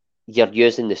you're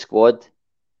using the squad,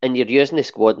 and you're using the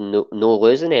squad and no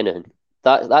losing anything.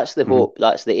 That's the hope,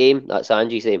 that's the aim, that's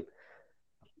Angie's aim.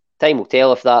 Time will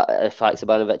tell if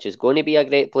Haksabanovic is going to be a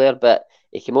great player, but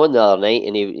he came on the other night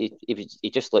and he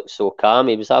just looked so calm.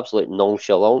 He was absolutely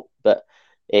nonchalant, but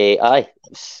aye.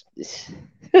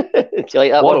 Do you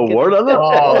like that? What a word, isn't it?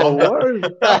 Oh, a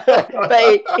word.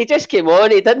 But he just came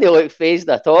on. He didn't look phased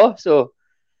at all. So,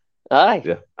 aye,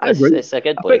 yeah, it's a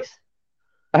good place.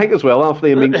 I think as well,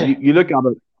 Anthony. I mean, you look at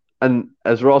it, and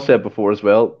as Ross said before as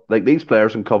well, like these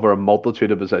players can cover a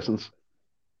multitude of positions.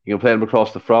 You can play them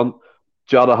across the front.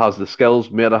 Jota has the skills.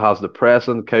 Maeda has the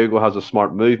pressing. Kyogo has a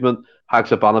smart movement.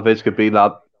 Haksabanovic could be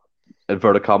that,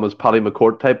 inverted commas, Paddy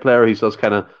McCourt type player. He's just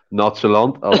kind of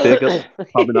nonchalant. I'll take it.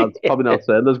 Probably not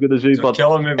saying as good as you, but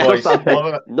killing me, boys.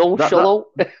 Nonchalant.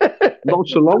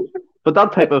 Nonchalant. But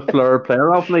that type of flair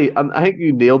player, Anthony, and I think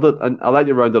you nailed it. And I'll let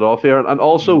you round it off here. And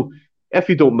also, if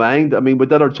you don't mind, I mean, we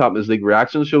did our Champions League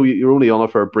reaction show. You're only on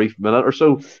it for a brief minute or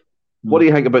so. What do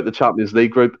you think about the Champions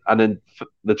League group and then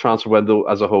the transfer window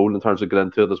as a whole in terms of getting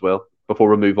into it as well before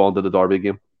we move on to the Derby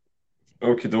game?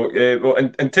 Okay, well,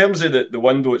 in terms of the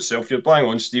window itself, you're bang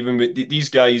on, Stephen. These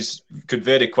guys could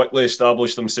very quickly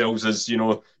establish themselves as, you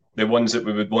know, the ones that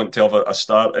we would want to have a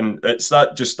start. And it's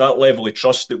that level of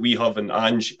trust that we have in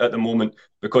Ange at the moment,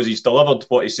 because he's delivered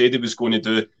what he said he was going to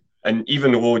do. And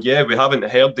even though, we haven't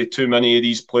heard the too many of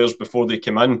these players before they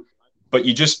came in, but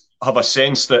you just have a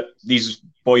sense that these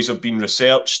boys have been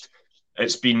researched.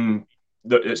 It's been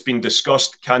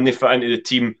discussed. Can they fit into the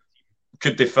team?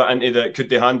 Could they fit into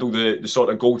could they handle the sort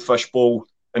of goldfish bowl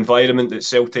environment that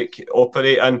Celtic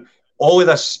operate in? All of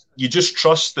this, you just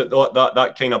trust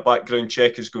that kind of background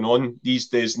check is going on these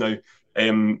days now,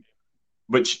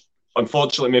 which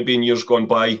unfortunately maybe in years gone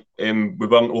by we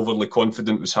weren't overly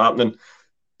confident was happening.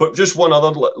 But just one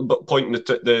other point in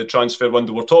the transfer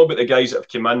window, we're talking about the guys that have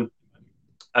come in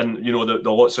and, you know,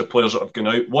 the lots of players that have gone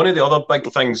out. One of the other big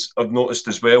things I've noticed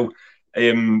as well,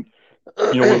 you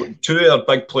know, two of our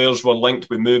big players were linked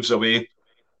with moves away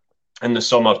in the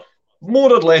summer,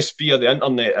 more or less via the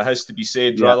internet, it has to be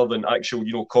said, rather than actual,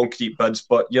 you know, concrete bids.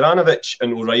 But Juranovic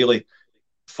and O'Reilly,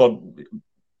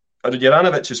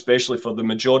 Juranovic especially, for the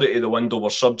majority of the window, were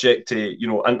subject to, you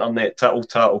know, internet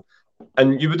tattle.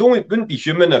 And you wouldn't be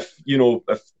human if you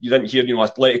didn't hear, you know,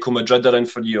 Atletico Madrid are in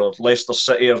for you, or Leicester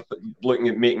City are looking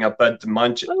at making a bid to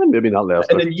Manchester. Maybe not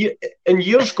Leicester. And in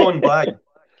years gone by,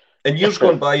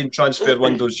 in transfer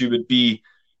windows, you would be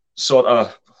sort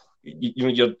of, you know,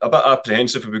 you're a bit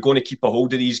apprehensive. Are we going to keep a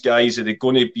hold of these guys? Are they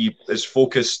going to be as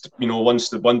focused, you know, once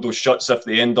the window shuts, if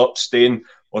they end up staying,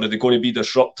 or are they going to be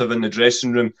disruptive in the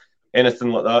dressing room, anything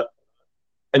like that?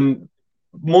 And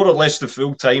more or less the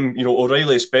full time, you know,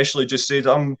 O'Reilly especially just said,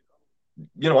 I'm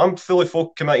fully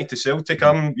committed to Celtic.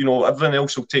 Everything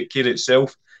else will take care of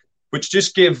itself, which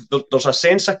just gave, there's a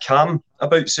sense of calm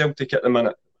about Celtic at the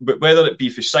minute. But whether it be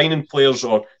for signing players,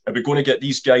 or are we going to get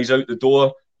these guys out the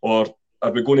door, or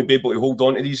are we going to be able to hold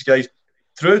on to these guys?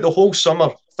 Throughout the whole summer,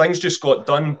 things just got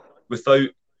done without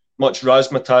much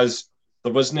razzmatazz.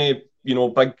 There wasn't, you know,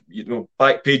 big, you know,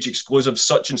 back page exclusive,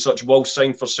 such and such will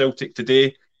sign for Celtic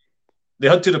today. They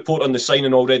had to report on the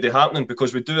signing already happening,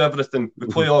 because we do everything. We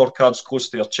play all our cards close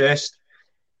to our chest.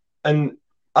 And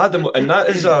Adam, and that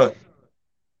is I'm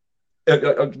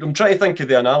trying to think of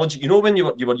the analogy. You know, when you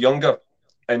were younger,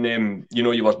 and you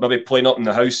know, you were maybe playing up in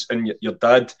the house, and your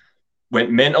dad went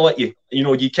mental at you. You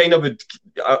know, you kind of would,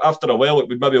 after a while, it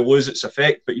would maybe lose its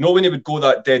effect. But you know, when he would go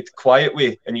that dead quiet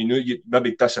way, and you knew you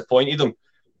maybe disappointed him,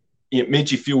 it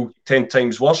made you feel 10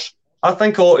 times worse. I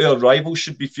think a lot of our rivals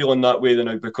should be feeling that way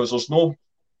now, because there's no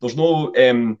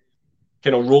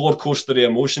kind of roller coaster of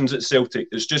emotions at Celtic.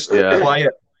 It's just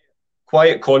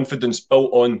quiet confidence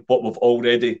built on what we've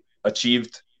already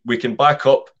achieved. We can back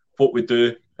up what we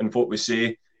do and what we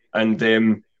say, and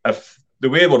if the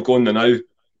way we're going now,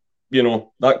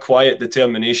 that quiet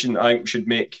determination, I think, should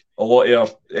make a lot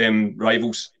of our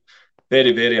rivals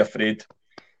very, very afraid.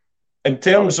 In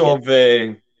terms of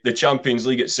the Champions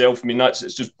League itself, I mean, it's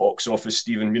just box office,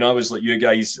 Stephen. I mean, I was like you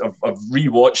guys. I've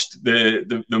rewatched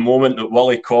the moment that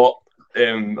Willie caught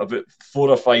about 4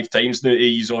 or 5 times now.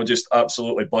 He's all just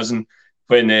absolutely buzzing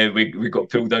when we got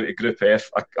pulled out of Group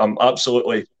F. I'm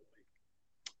absolutely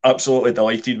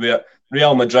delighted with it.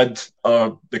 Real Madrid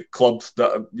are the club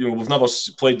that, we've never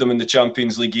played them in the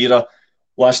Champions League era.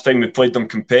 Last time we played them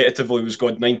competitively was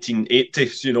 1980.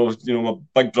 So, my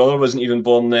big brother wasn't even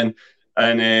born then,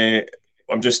 and I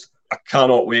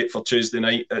cannot wait for Tuesday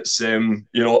night. It's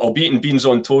I'll be eating beans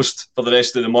on toast for the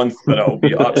rest of the month, but it'll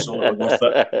be absolutely worth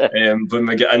it when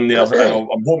we get in there.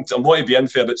 I'm hoping to be in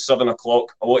for about 7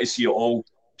 o'clock. I want to see it all,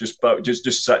 just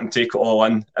sit and take it all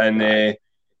in, and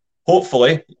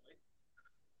hopefully,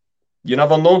 you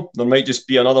never know, there might just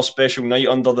be another special night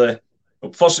under the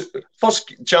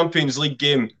first Champions League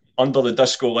game under the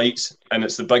disco lights, and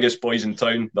it's the biggest boys in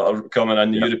town that are coming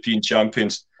in, the European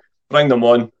champions. Bring them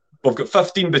on. We've got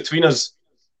 15 between us.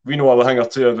 We know a thing or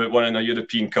two about winning a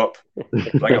European Cup.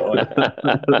 Bring it on.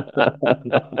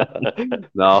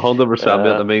 No,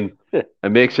 100%. I mean,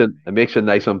 it makes it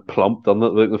nice and plump, doesn't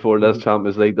it? Looking forward to this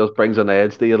Champions League, just brings an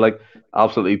edge to you, like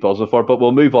absolutely buzzing for it. But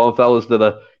we'll move on, fellas, to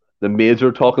the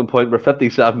major talking point. We're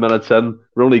 57 minutes in.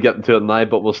 We're only getting to it now,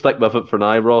 but we'll stick with it for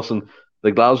now, Ross. And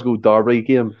the Glasgow Derby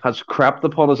game has crept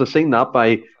upon us. I've seen that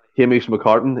by Hamish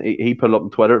McCartan. He put it up on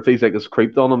Twitter. It feels like it's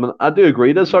creeped on him. And I do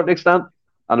agree to a certain extent.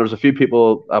 And there was a few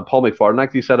people, Paul McFarlane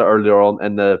actually said it earlier on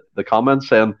in the comments,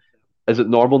 saying, is it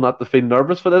normal not to feel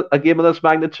nervous for a game of this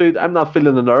magnitude? I'm not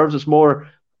feeling the nerves. It's more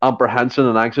apprehension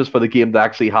and anxious for the game to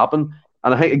actually happen.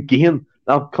 And I think, again,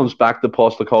 that comes back to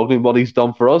Postecoglou and what he's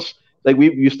done for us. Like,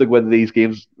 we used to win these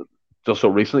games just so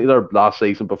recently, there last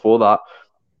season before that.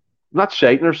 Not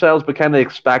shaking ourselves, but kind of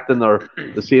expecting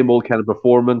the same old kind of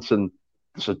performance, and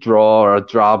it's a draw or a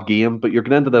drab game. But you're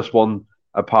going into this one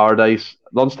at Paradise,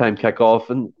 lunchtime kickoff,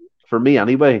 and for me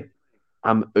anyway,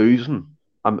 I'm oozing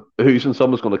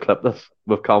someone's going to clip this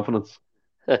with confidence.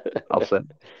 I'll say.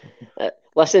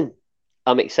 Listen,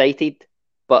 I'm excited,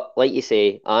 but like you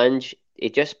say, Ange, he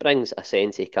just brings a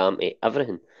sense of calm to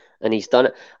everything, and he's done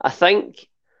it. I think,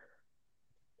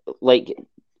 like,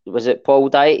 was it Paul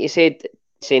Dye? He said,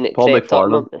 saying it Paul crept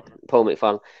McFarlane. up. Paul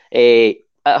McFarlane. It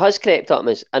has crept up on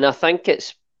us, and I think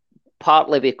it's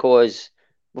partly because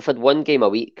we've had one game a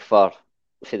week for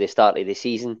the start of the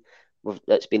season.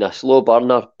 It's been a slow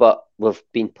burner, but we've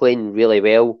been playing really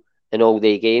well in all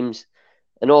the games.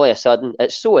 And all of a sudden,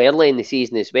 it's so early in the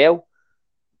season as well.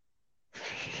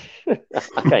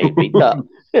 I can't read that.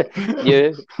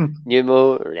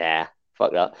 Pneumo, nah,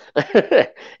 fuck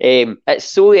that. It's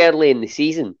so early in the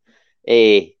season.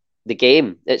 The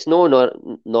game, it's not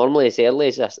normally as early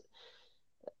as this.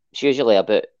 It's usually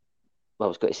about, well, I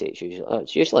was going to say it's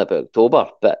usually about October,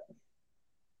 but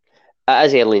it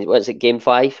is early. What's it, game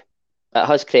 5? It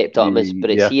has crept up on us, but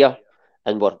it's here,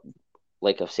 and we're,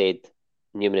 like I've said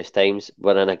numerous times,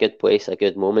 we're in a good place, a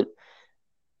good moment,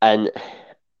 and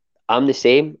I'm the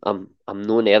same. I'm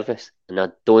no nervous, and I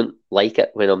don't like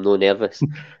it when I'm no nervous.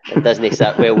 It doesn't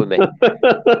sit well with me.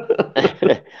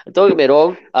 Don't get me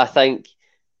wrong. I think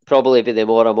probably by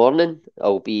tomorrow morning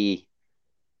I'll be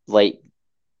like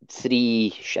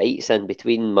 3 shites in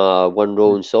between my one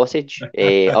roll and sausage.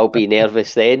 I'll be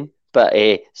nervous then. But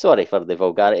sorry for the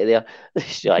vulgarity there.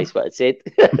 That's what I said.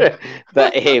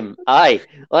 But aye,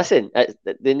 listen,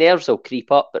 the nerves will creep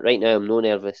up, but right now I'm no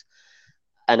nervous,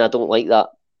 and I don't like that.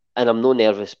 And I'm no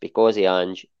nervous because of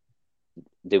Ange.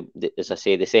 As I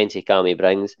say, the sense of calm he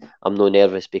brings. I'm no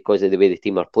nervous because of the way the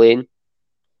team are playing.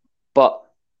 But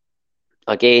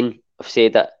again, I've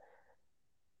said that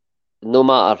no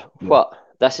matter what,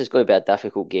 this is going to be a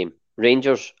difficult game.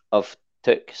 Rangers have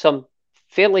took some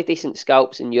fairly decent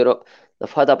scalps in Europe.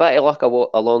 They've had a bit of luck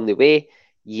along the way.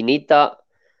 You need that.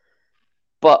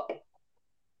 But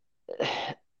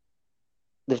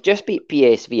they've just beat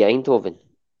PSV Eindhoven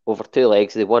over 2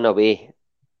 legs. They won away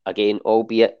again,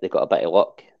 albeit they got a bit of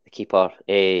luck.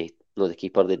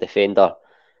 The defender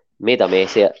made a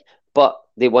mess of it. But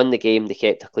they won the game. They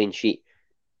kept a clean sheet.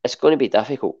 It's going to be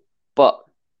difficult. But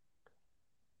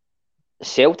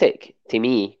Celtic, to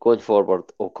me, going forward,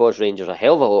 will cause Rangers a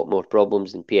hell of a lot more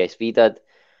problems than PSV did.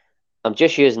 I'm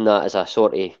just using that as a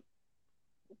sort of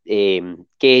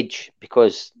gauge,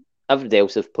 because everybody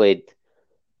else they've played,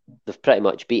 they've pretty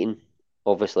much beaten,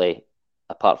 obviously,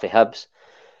 apart from Hibs.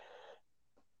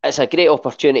 It's a great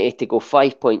opportunity to go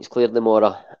 5 points clear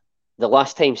tomorrow. The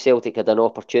last time Celtic had an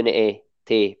opportunity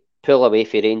to pull away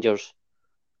for Rangers,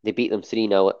 they beat them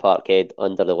 3-0 at Parkhead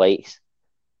under the lights.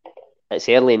 It's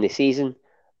early in the season.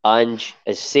 Ange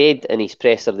has said in his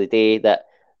presser the day that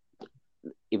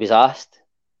he was asked,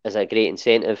 is it a great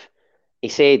incentive? He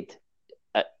said,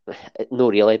 no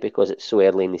really, because it's so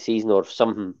early in the season, or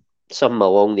something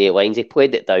along the lines. He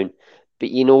played it down. But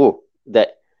you know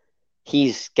that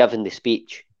he's given the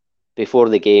speech before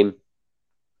the game.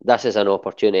 This is an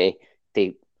opportunity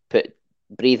to put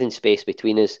breathing space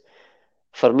between us.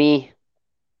 For me,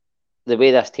 the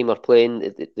way this team are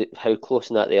playing, how close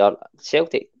in that they are,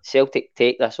 Celtic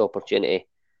take this opportunity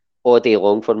all day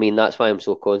long for me, and that's why I'm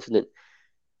so confident.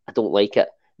 I don't like it.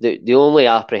 The only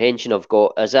apprehension I've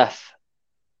got is if,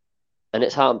 and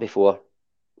it's happened before,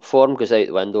 form goes out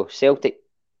the window, Celtic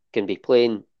can be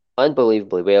playing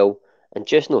unbelievably well and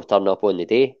just not turn up on the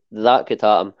day. That could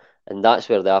happen, and that's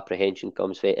where the apprehension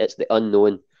comes from. It's the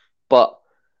unknown. But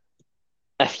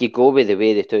if you go with the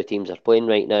way the two teams are playing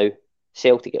right now,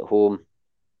 Celtic at home,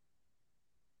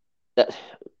 that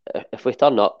if we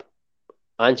turn up,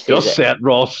 Ange says just say it,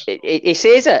 Ross. He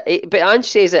says it, but Ange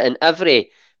says it in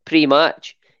every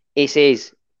pre-match. He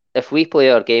says, if we play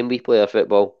our game, we play our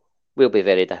football, we'll be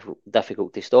very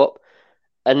difficult to stop.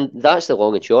 And that's the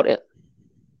long and short of it.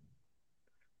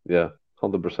 Yeah,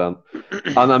 100%.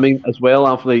 And I mean, as well,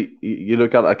 Anthony, you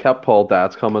look at, I kept Paul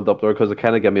Dad's comment up there because it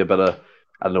kind of gave me a bit of,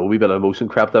 I don't know, a wee bit of emotion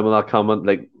crept in with that comment.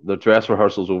 Like, the dress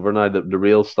rehearsal's over now, the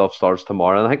real stuff starts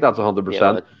tomorrow. And I think that's 100%.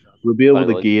 Yeah, we'll be able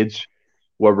to gauge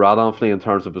where we're at, Anthony, in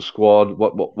terms of a squad,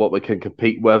 what we can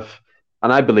compete with.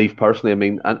 And I believe personally, I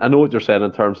mean, I know what you're saying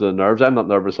in terms of the nerves. I'm not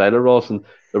nervous either, Ross. And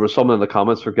there was someone in the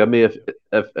comments, forgive me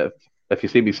if you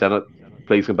see me saying it,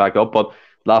 please come back up. But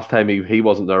last time he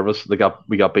wasn't nervous. We got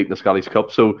beaten in the Scottish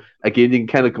Cup. So again, you can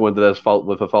kind of go into this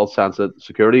with a false sense of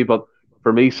security. But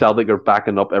for me, Celtic are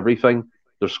backing up everything.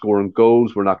 They're scoring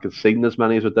goals. We're not conceding as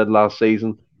many as we did last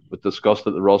season. We've discussed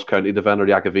that the Ross County defender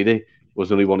Iakovidi was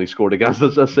the only one he scored against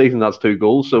us this season. That's 2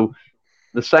 goals. So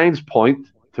the signs point,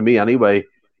 to me anyway,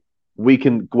 we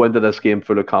can go into this game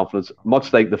full of confidence,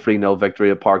 much like the 3-0 victory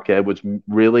at Parkhead, which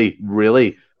really,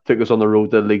 really took us on the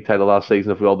road to the league title last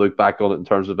season, if we all look back on it in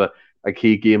terms of a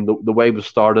key game. The way we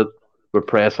started, with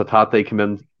press, Hatate came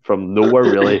in from nowhere,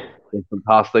 really.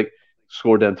 Fantastic.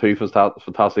 Scored then 2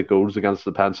 fantastic goals against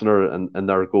the pensioner in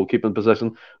their goalkeeping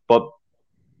position. But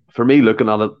for me, looking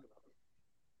at it,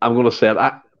 I'm going to say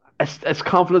it's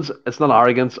confidence. It's not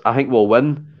arrogance. I think we'll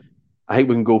win. I think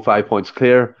we can go 5 points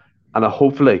clear, and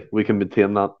hopefully we can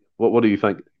maintain that. What do you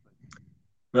think?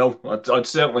 Well, I'd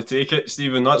certainly take it,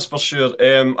 Stephen, that's for sure.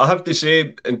 I have to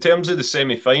say, in terms of the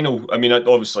semi-final, I mean,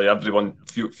 obviously everyone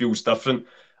feels different.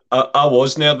 I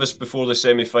was nervous before the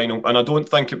semi-final, and I don't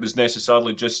think it was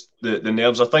necessarily just the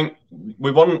nerves. I think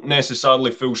we weren't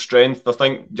necessarily full strength. I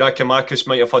think Giakoumakis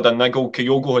might have had a niggle.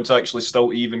 Kyogo had actually still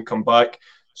to even come back.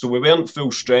 So we weren't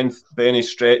full strength by any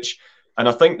stretch. And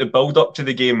I think the build-up to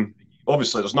the game,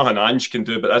 obviously there's nothing Ange can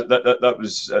do, but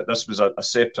this was a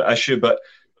separate issue. But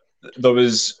there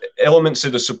was elements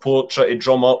of the support trying to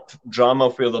drum up drama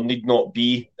where there need not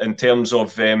be, in terms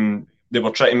of they were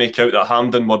trying to make out that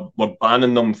Hampden were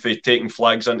banning them for taking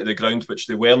flags into the ground, which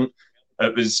they weren't.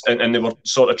 It was, and they were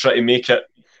sort of trying to make it,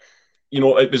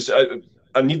 it was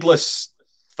a needless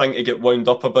thing to get wound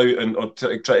up about or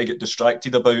to try to get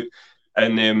distracted about.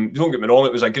 And don't get me wrong,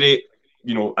 it was a great,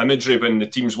 imagery when the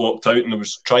teams walked out and there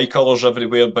was tricolours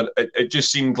everywhere, but it just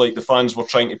seemed like the fans were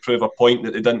trying to prove a point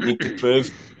that they didn't need to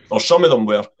prove, or some of them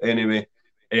were anyway.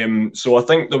 So I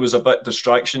think there was a bit of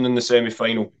distraction in the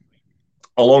semi-final,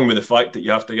 along with the fact that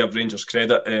you have to give Rangers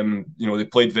credit. They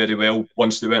played very well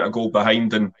once they went a goal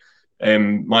behind and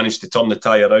managed to turn the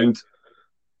tie around.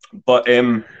 But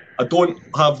I don't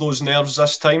have those nerves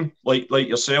this time, like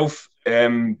yourself.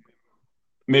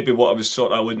 Maybe what I was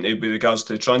sort of alluding to with regards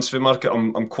to the transfer market,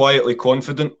 I'm quietly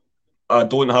confident. I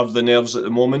don't have the nerves at the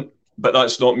moment, but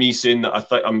that's not me saying that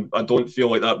I don't feel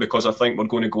like that because I think we're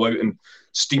going to go out and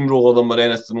steamroller them or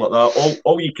anything like that.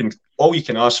 All you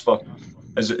can ask for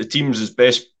is that the team's as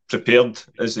best prepared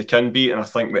as they can be, and I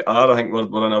think we are. I think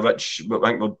we're in a rich. I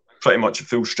think we're pretty much a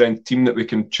full strength team that we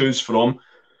can choose from,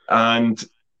 and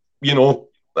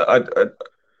I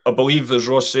believe, as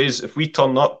Ross says, if we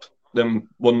turn up, then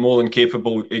we're more than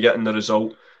capable of getting the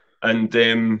result. And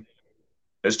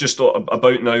it's just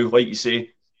about now, like you say,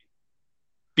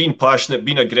 being passionate,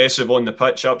 being aggressive on the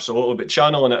pitch, absolutely, but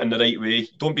channeling it in the right way.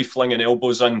 Don't be flinging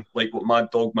elbows in like what Mad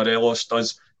Dog Morelos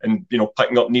does, and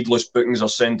picking up needless bookings or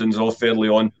sendings off early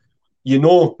on. We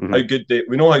know how good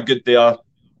they are.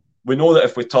 We know that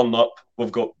if we turn up,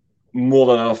 we've got more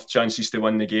than enough chances to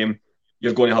win the game.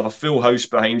 You're going to have a full house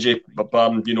behind you, but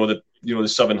the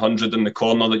 700 in the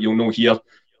corner that you'll know here,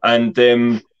 and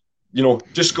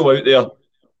just go out there,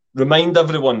 remind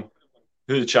everyone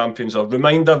who the champions are,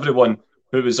 remind everyone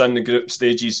who was in the group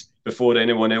stages before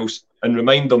anyone else, and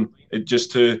remind them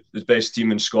just who the best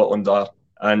team in Scotland are,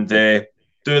 and do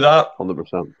that.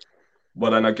 100%.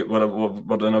 We're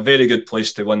in a very good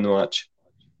place to win the match.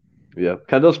 Yeah,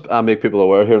 can I just make people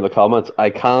aware here in the comments? I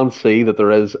can see that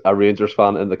there is a Rangers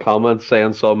fan in the comments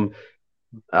saying some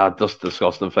just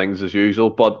disgusting things as usual.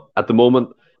 But at the moment,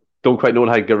 don't quite know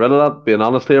how to get rid of that, being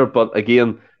honest here. But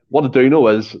again, what I do know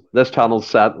is this channel's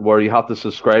set where you have to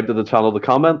subscribe to the channel to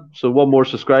comment. So one more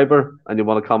subscriber and you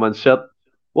want to comment shit.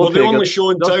 We're the only show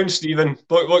in town, Stephen.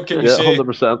 What can you say?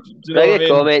 100%. Bring the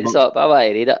comments up. I want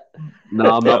to read it.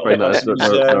 No, I'm not bringing that.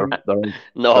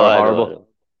 They're horrible. No.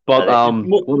 But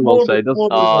what I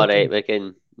say,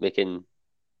 right, we can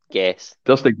guess.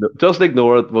 Just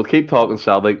ignore it. We'll keep talking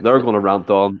Celtic. They're going to rant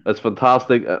on. It's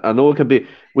fantastic. I know it can be.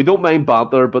 We don't mind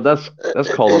banter, but let's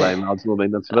call it in, lads. I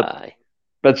mean, it's a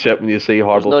bit shit when you see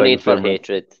horrible things.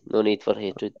 No need for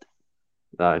hatred.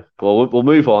 Aye. Well, we'll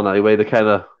move on anyway to kind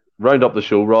of round up the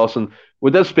show, Ross. And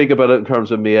we did speak about it in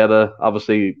terms of Maeda,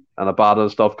 obviously, and Abada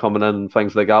and stuff coming in and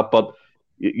things like that. But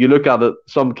you look at it,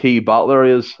 some key battle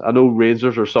areas. I know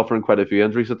Rangers are suffering quite a few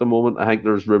injuries at the moment. I think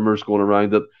there's rumours going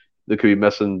around that they could be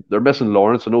missing. They're missing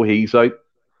Lawrence. I know he's out.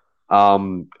 I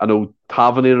know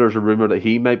Tavernier, there's a rumour that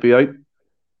he might be out.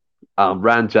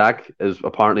 Ryan Jack is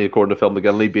apparently, according to Phil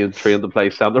McGinley, being trained to play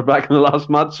centre back in the last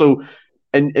match. So,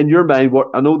 in your mind,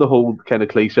 I know the whole kind of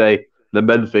cliche, the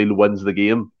midfield wins the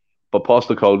game, but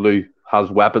Postecoglou has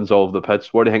weapons all over the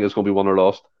pitch. Where do you think it's going to be won or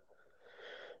lost?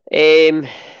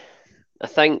 I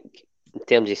think in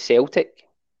terms of Celtic,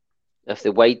 if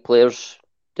the wide players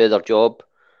do their job,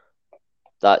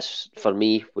 that's for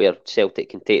me where Celtic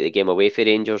can take the game away for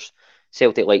Rangers.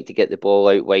 Celtic like to get the ball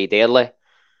out wide early.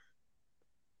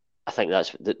 I think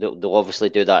they'll obviously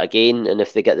do that again, and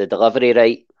if they get the delivery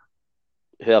right,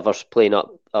 whoever's playing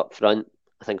up front,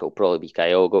 I think it'll probably be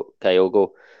Kyogo.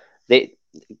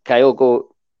 Kyogo,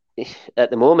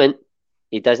 at the moment,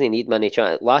 he doesn't need many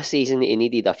chances. Last season, he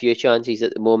needed a few chances.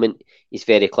 At the moment, he's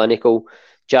very clinical.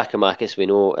 Giakoumakis, we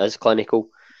know, is clinical.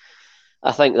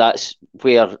 I think that's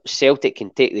where Celtic can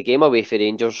take the game away for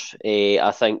Rangers.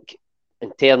 I think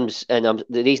in terms, and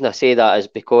the reason I say that is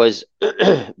because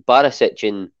Barisic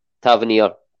and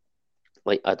Tavernier,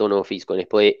 I don't know if he's going to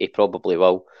play. He probably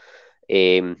will.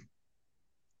 They're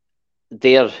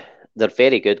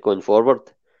very good going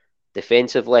forward.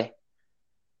 Defensively,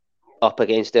 up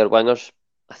against their wingers,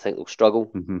 I think they'll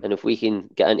struggle. And if we can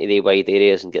get into the wide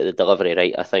areas and get the delivery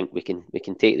right, I think we can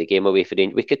take the game away for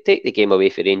Rangers. We could take the game away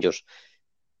for Rangers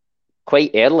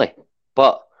quite early,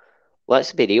 but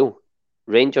let's be real.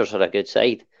 Rangers are a good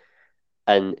side,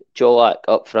 and Colak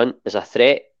up front is a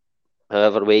threat.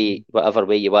 Whatever way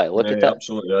you want to look at it,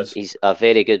 absolutely is. He's a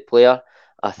very good player.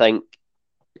 I think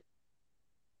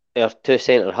our two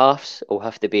centre halves will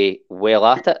have to be well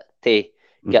at it to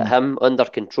get him under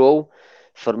control.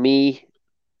 For me,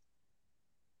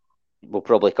 we'll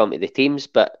probably come to the teams,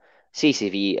 but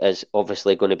CCV is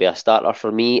obviously going to be a starter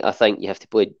for me. I think you have to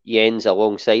play Jens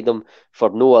alongside him for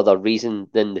no other reason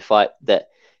than the fact that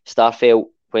Starfelt,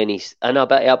 when he's in a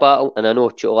bit of a battle, and I know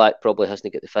Colak probably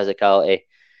hasn't got the physicality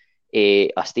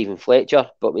of Stephen Fletcher,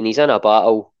 but when he's in a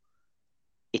battle,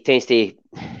 he tends to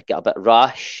get a bit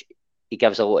rash. He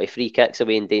gives a lot of free kicks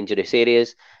away in dangerous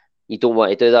areas. You don't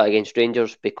want to do that against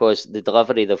Rangers because the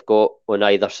delivery they've got on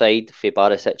either side for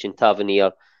Barisic and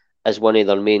Tavernier is one of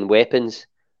their main weapons.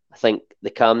 I think the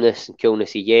calmness and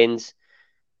coolness of Jens.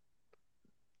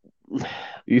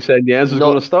 You said Jens is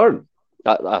going to start?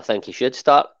 I think he should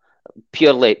start.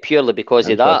 Purely because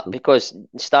of that. Because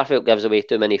Starfelt gives away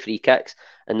too many free kicks,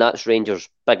 and that's Rangers'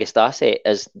 biggest asset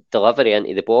is delivery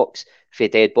into the box for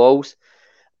dead balls.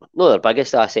 Not their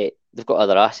biggest asset. They've got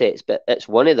other assets, but it's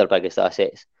one of their biggest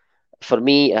assets. For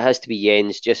me, it has to be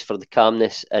Jens just for the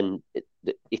calmness, and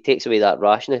he takes away that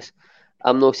rashness.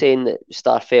 I'm not saying that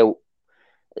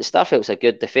Starfelt's a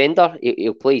good defender.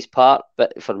 He'll play his part,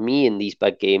 but for me in these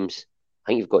big games, I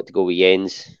think you've got to go with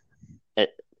Jens.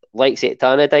 Like St.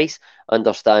 Tannadice,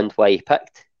 understand why he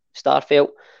picked Starfelt.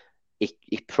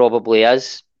 He probably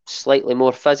is slightly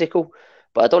more physical,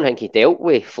 but I don't think he dealt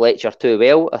with Fletcher too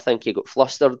well. I think he got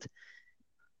flustered.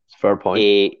 Fair point.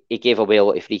 He gave away a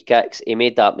lot of free kicks. He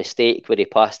made that mistake where he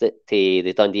passed it to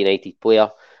the Dundee United player.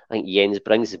 I think Jens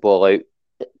brings the ball out,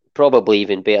 probably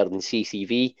even better than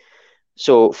CCV.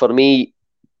 So for me,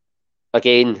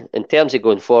 again, in terms of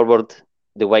going forward,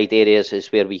 the wide areas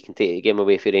is where we can take the game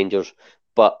away for Rangers.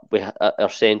 But our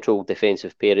central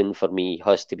defensive pairing for me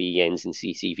has to be Jens and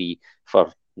CCV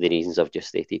for the reasons I've just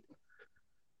stated.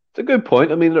 It's a good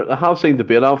point. I mean, I have seen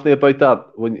debate, Anthony, about that.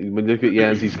 When you look at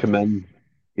Jens, he's come in,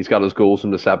 he's got his goals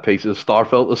from the set pieces.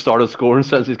 Starfelt has started scoring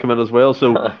since he's come in as well.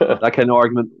 So that kind of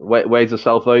argument weighs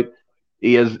itself out.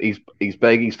 He's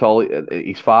big, he's tall,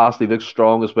 he's fast, he looks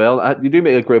strong as well. You do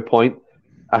make a great point.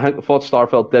 I thought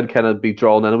Starfelt did kind of be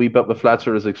drawn in a wee bit with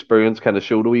Fletcher. His experience kind of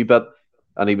showed a wee bit,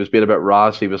 and he was being a bit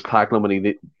rash. He was tackling when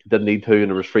he didn't need to, and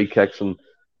there was free kicks, and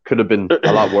could have been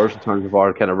a lot worse in terms of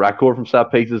our kind of record from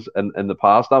set pieces in the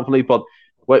past, Anthony. But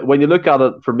when you look at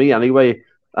it, for me anyway,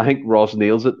 I think Ross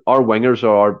nails it. Our wingers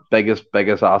are our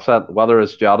biggest asset, whether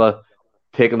it's Jada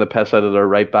taking the piss out of their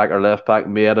right back or left back,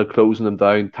 Maeda closing them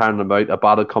down, tearing them out,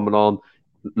 Abada coming on,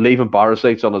 leaving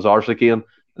Barisic on his arse again, and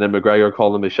then McGregor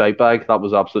calling him a shite bag. That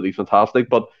was absolutely fantastic.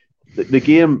 But the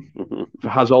game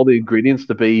has all the ingredients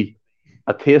to be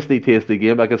a tasty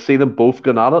game. I can see them both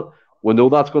going at it. We know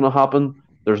that's going to happen.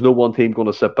 There's no one team going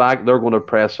to sit back. They're going to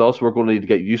press us. We're going to need to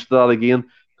get used to that again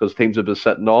because teams have been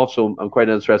sitting off. So I'm quite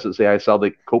interested to see how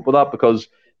Celtic cope with that, because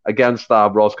against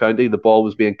Ross County, the ball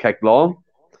was being kicked long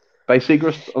by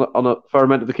Siegrist on a fair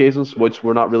amount of occasions, which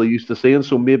we're not really used to seeing.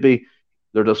 So maybe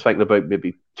they're just thinking about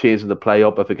maybe changing the play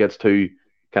up if it gets too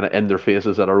kind of in their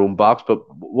faces at our own box. But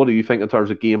what do you think in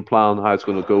terms of game plan, how it's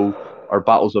going to go, or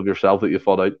battles of yourself that you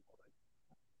fought out?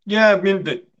 Yeah, I mean,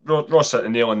 Ross hit the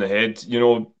nail on the head. You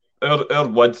know, our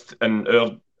width and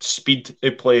our speed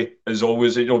of play is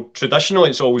always, you know, traditionally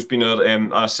it's always been our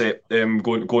asset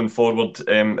going forward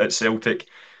at Celtic,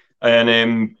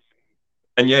 and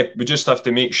yeah, we just have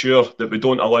to make sure that we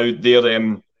don't allow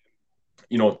their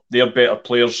better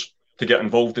players to get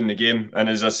involved in the game. And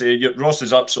as I say, Ross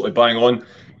is absolutely bang on.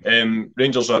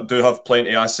 Rangers do have plenty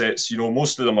of assets. You know,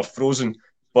 most of them are frozen.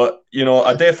 But, you know,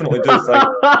 I definitely do think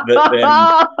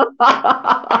that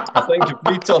I think if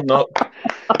we turn up...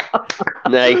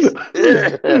 Nice.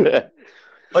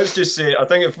 Let's just say, I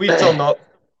think if we turn up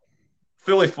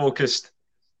fully focused,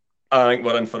 I think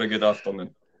we're in for a good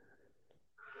afternoon.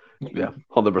 Yeah,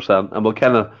 100%. And we'll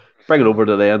kind of bring it over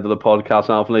to the end of the podcast,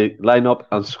 Anthony. Line up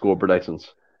and score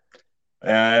predictions.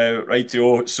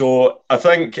 Rightio. So I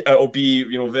think it'll be,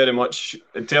 you know, very much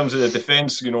in terms of the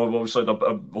defence. You know, obviously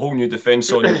a whole new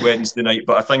defence on Wednesday night,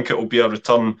 but I think it'll be a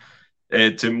return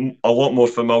to a lot more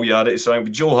familiarity. So I think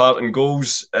with Joe Hart in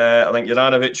goals, I think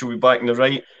Juranovic will be back in the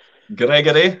right,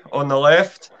 Gregory on the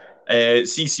left,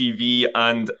 CCV,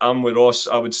 and I'm with Ross.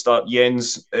 I would start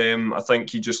Jens. I think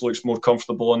he just looks more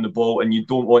comfortable on the ball, and you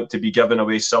don't want to be giving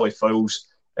away silly fouls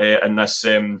in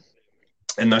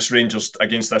this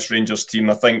Rangers team.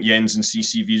 I think Jens and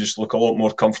CCV just look a lot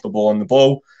more comfortable on the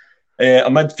ball. A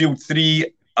midfield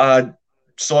three,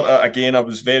 sort of, again, I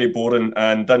was very boring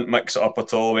and didn't mix it up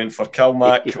at all. Went for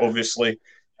Kalmak, obviously,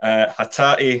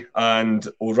 Hatate and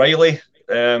O'Reilly,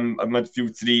 a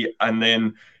midfield three, and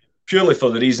then purely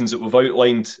for the reasons that we've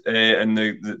outlined in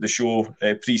the show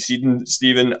preceding,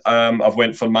 Stephen, I've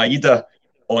went for Maeda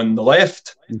on the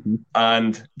left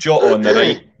and Jota on the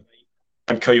right.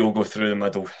 And Kyle will go through the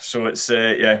middle. So it's,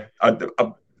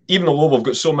 even though we've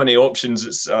got so many options,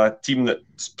 it's a team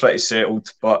that's pretty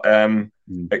settled. But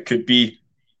it could be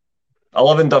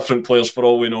 11 different players for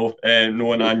all we know,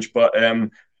 knowing Ange. But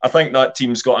I think that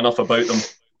team's got enough about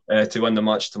them to win the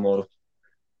match tomorrow.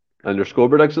 And your score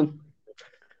prediction?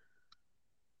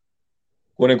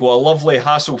 Going to go a lovely,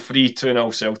 hassle-free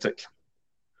 2-0 Celtic.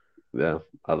 Yeah,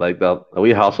 I like that. A wee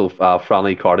hassle,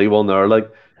 Franny Carty one there,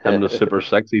 like. Him in the Super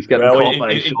Six, he's getting caught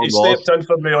by Sean He stepped in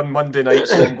for me on Monday night,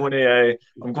 so I'm going to,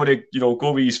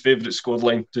 go with his favourite scored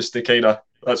line just to kind of.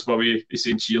 That's why he's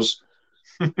saying cheers.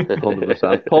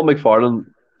 100%. Paul McFarlane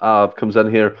comes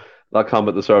in here. That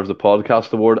comment deserves the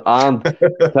podcast award. And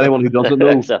to anyone who doesn't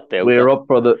know, we're up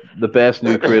for the best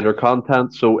new creator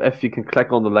content. So if you can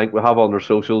click on the link we have on our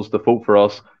socials to vote for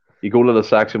us, you go to the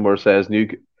section where it says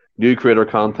new creator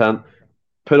content.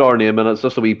 Put our name in it. It's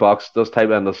just a wee box. Just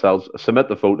type in the cells. Submit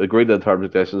the vote. Agree to the terms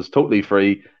and conditions. Totally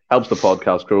free. Helps the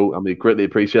podcast grow, and we greatly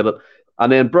appreciate it.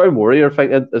 And then Brown Warrior, I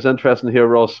think is interesting here,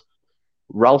 Ross.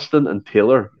 Ralston and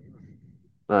Taylor.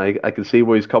 I can see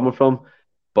where he's coming from,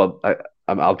 but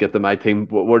I'll get to my team.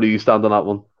 Where do you stand on that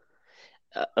one?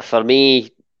 For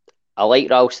me, I like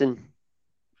Ralston.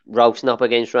 Ralston up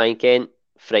against Ryan Kent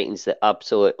frightens the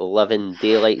absolute living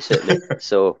daylights out of me.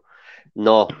 So,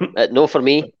 no for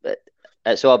me.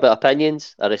 it's all about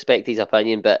opinions. I respect his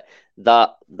opinion, but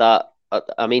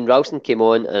I mean, Ralston came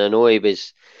on, and I know he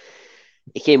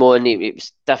came on. It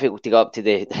was difficult to get up to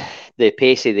the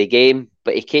pace of the game,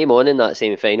 but he came on in that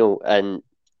semi-final, and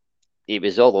he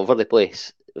was all over the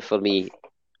place for me.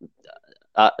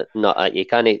 You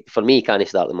can't, for me, you can't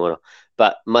start tomorrow.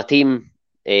 But my team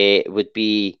would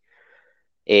be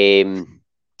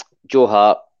Joe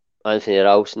Hart, Anthony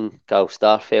Ralston, Carl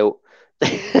Starfelt.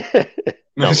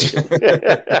 No,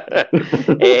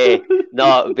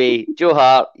 it would be Joe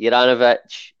Hart,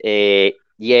 Juranovic,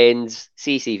 Jens,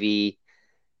 CCV,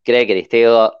 Gregory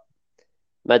Taylor,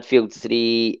 midfield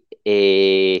three,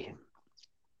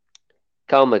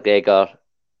 Cal McGregor,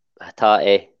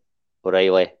 Hatate,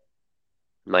 O'Reilly,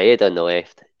 Maeda on the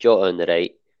left, Jota on the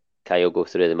right, Kyle go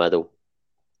through the middle.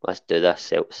 Let's do this,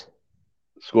 Celts.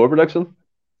 Score prediction?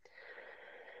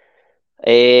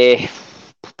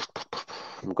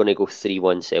 I'm going to go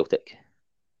 3-1 Celtic.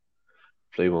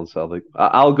 3-1 Celtic.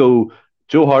 I'll go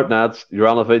Joe Hart, Nats,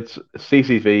 Juranovic,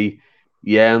 CCV,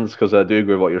 Jens, because I do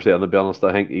agree with what you're saying. To be honest,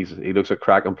 I think he looks a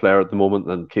cracking player at the moment,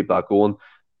 and keep that going.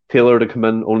 Taylor to come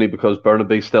in only because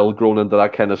Burnaby's still grown into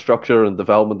that kind of structure and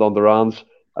development on the Rams.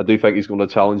 I do think he's going to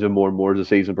challenge him more and more as the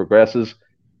season progresses.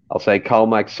 I'll say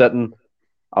Calmac sitting.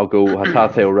 I'll go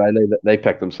Hatate O'Reilly. They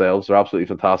pick themselves. They're absolutely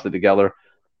fantastic together.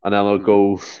 And then I'll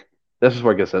go. This is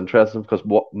where it gets interesting, because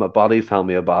what my body's telling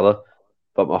me Abada,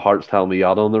 but my heart's telling me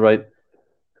Yada on the right.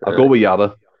 I'll go with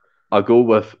Yada. I'll go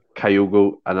with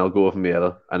Kyogo, and I'll go with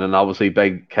Maeda. And then obviously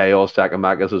big chaos,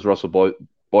 Giakoumakis, as Russell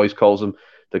Boyce calls him,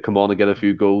 to come on and get a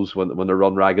few goals when they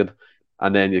run ragged.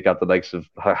 And then you got the likes of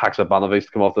Haksabanovic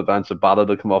to come off the bench, Abada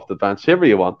to come off the bench. Whoever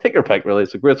you want. Take your pick, really.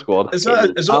 It's a great squad. Is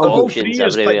that all three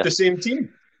has picked the same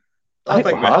team? I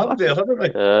think we have there, haven't we?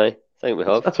 I think we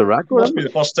have. That's a record. Must be the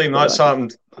first time that's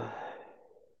happened.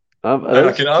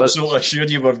 I can absolutely assure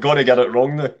you we're going to get it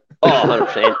wrong now.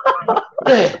 Oh,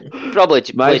 100%. Probably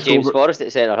play James Forrest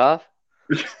at centre half.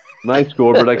 My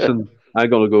score prediction, I'm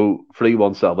going to go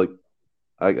 3-1 Celtic.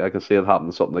 I can see it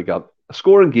happening, something like that. A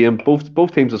scoring game,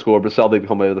 both teams have scored, but Celtic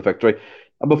come out with the victory.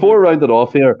 And before we round it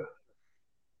off here,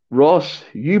 Ross,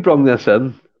 you brought this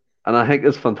in, and I think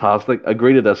it's fantastic.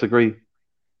 Agree to disagree.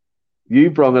 You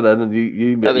brought it in, and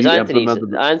you it was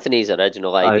Anthony's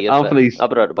original idea. Anthony's I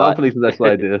brought it back. Anthony's initial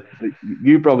idea.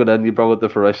 You brought it in, you brought it to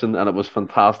fruition, and it was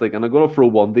fantastic. And I'm going to throw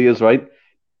one to you, right?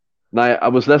 Now, I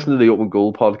was listening to the Open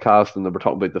Goal podcast, and they were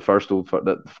talking about the first old.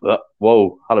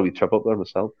 Whoa, how do we trip up there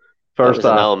myself? First,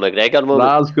 Alan McGregor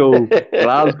moment.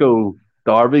 Glasgow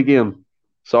Derby game.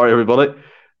 Sorry, everybody.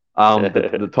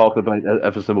 They talked about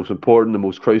if it's the most important, the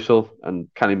most crucial, and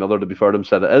Kenny Miller, to be fair to him,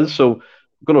 said it is. So I'm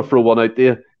going to throw one out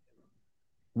there.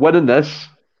 Winning this,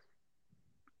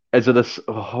 is it a...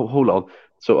 Oh, hold on.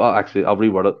 So I'll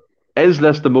reword it. Is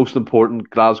this the most important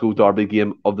Glasgow Derby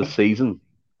game of the season?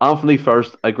 Anthony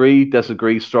first. Agree,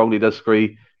 disagree, strongly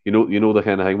disagree. You know the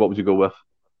kind of thing. What would you go with?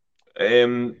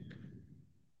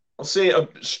 I'll say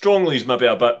strongly is maybe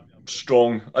a bit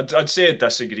strong. I'd say I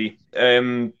disagree.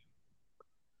 Of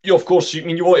course, you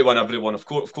want to win everyone. Of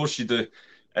course you do.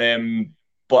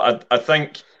 But I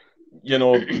think,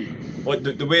 like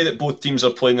the way that both teams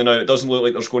are playing now, it doesn't look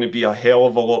like there's going to be a hell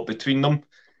of a lot between them.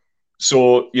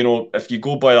 So, if you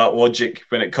go by that logic,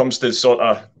 when it comes to sort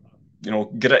of,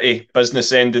 gritty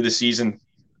business end of the season,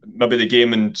 maybe the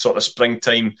game in sort of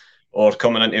springtime or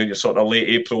coming into your sort of late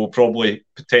April will probably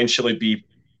potentially be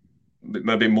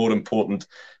maybe more important.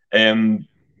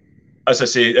 As I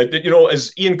say,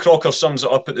 as Ian Crocker sums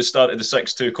it up at the start of the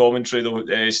 6-2 commentary,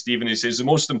 though, Stephen, he says the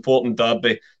most important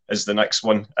derby is the next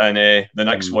one, and the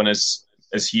next one is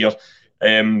here.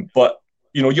 But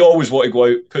you always want to go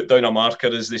out, put down a marker,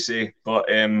 as they say. But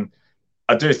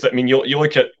I do think, you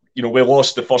look at, we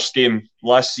lost the first game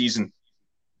last season,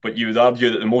 but you would argue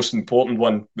that the most important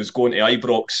one was going to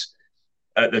Ibrox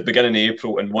at the beginning of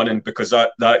April and winning, because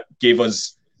that gave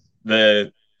us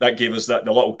the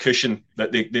little cushion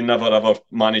that they never ever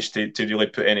managed to really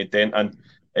put any dent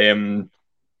in.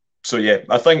 So yeah,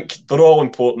 I think they're all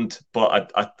important,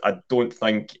 but I don't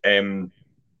think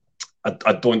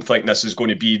I don't think this is going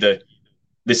to be the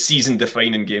season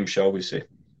defining game, shall we say.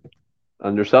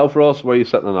 And yourself, Ross, where are you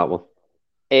sitting on that one?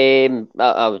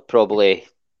 I would probably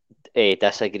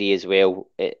disagree as well.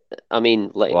 I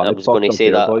was going to say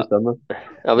that.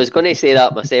 I was going to say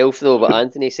that myself, though, but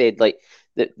Anthony said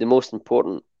the most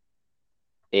important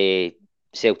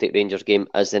Celtic Rangers game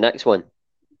is the next one,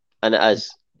 and it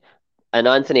is. And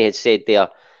Anthony had said there,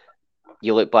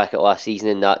 you look back at last season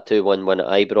and that 2-1 win at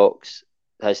Ibrox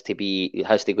has to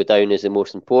go down as the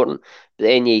most important. But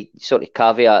then you sort of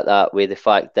caveat that with the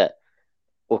fact that,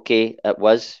 okay, it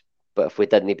was, but if we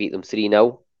didn't beat them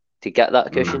 3-0, to get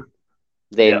that cushion,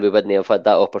 then we wouldn't have had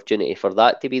that opportunity for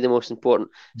that to be the most important.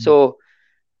 So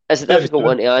it's a difficult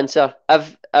one to answer.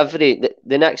 The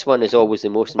next one is always the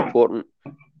most important.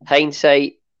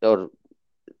 Hindsight, or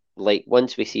like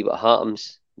once we see what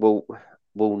happens, we'll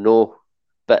know.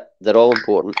 But they're all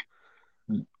important,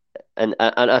 and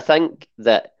I think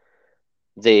that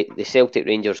the Celtic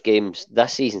Rangers games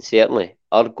this season certainly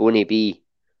are going to be,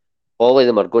 all of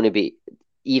them are going to be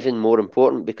even more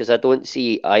important, because I don't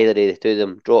see either of the two of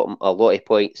them dropping a lot of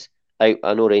points out.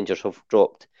 I know Rangers have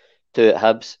dropped 2 at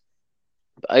Hibs,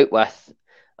 but out with,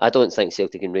 I don't think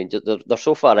Celtic and Rangers, they're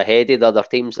so far ahead of the other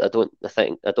teams. I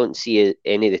don't see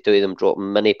any of the two of them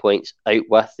dropping many points out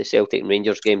with the Celtic and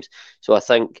Rangers games. So I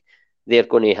think they're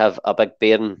going to have a big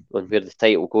bearing on where the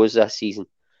title goes this season.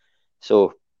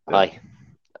 So aye,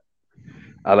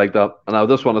 I like that. And I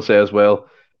just want to say as well,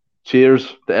 cheers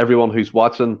to everyone who's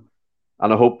watching,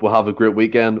 and I hope we'll have a great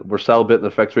weekend. We're celebrating the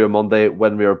victory on Monday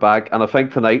when we are back. And I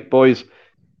think tonight, boys,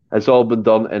 it's all been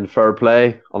done in fair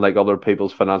play, unlike other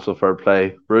people's financial fair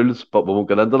play rules, but we won't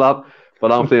get into that.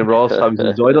 But Anthony and Ross, have you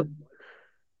enjoyed it?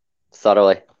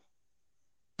 Thoroughly.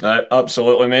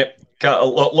 Absolutely, mate.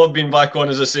 Love being back on,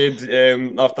 as I said,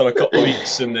 after a couple of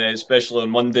weeks, and especially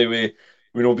on Monday, we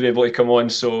not been able to come on.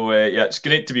 So, it's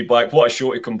great to be back. What a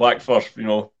show to come back for,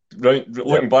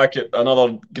 looking back at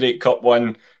another great cup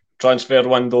win, transfer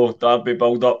window, derby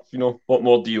build up, what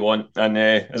more do you want? And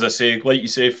as I say, like you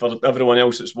say, for everyone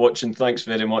else that's watching, thanks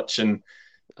very much, and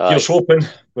here's hoping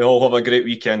we all have a great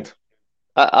weekend.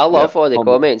 I love all the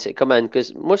comments that come in,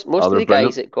 because most of the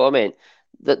guys that comment,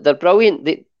 they're brilliant.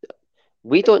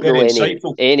 We don't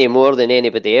know any more than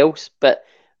anybody else, but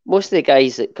most of the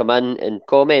guys that come in and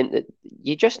comment, that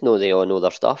you just know they all know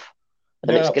their stuff, and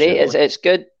it's great. It's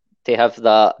good to have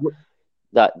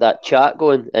that chat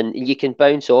going, and you can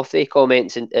bounce off the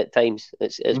comments at times.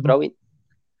 It's brilliant.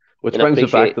 Which brings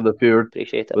it back to the Fjord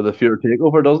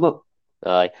takeover, doesn't it?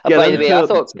 Aye. By the way,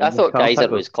 I thought Kaiser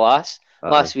was class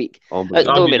last week. Don't get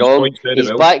me wrong,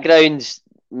 his background's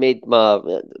made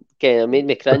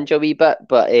me cringe a wee bit,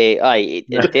 but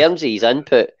in terms of his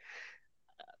input,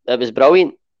 it was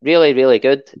brilliant. Really, really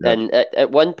good. Yeah. And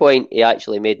at one point, he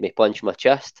actually made me punch my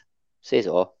chest. Says it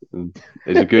all.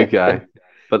 He's a good guy.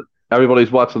 But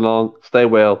everybody's watching along. Stay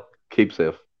well. Keep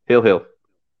safe. Hail, hail.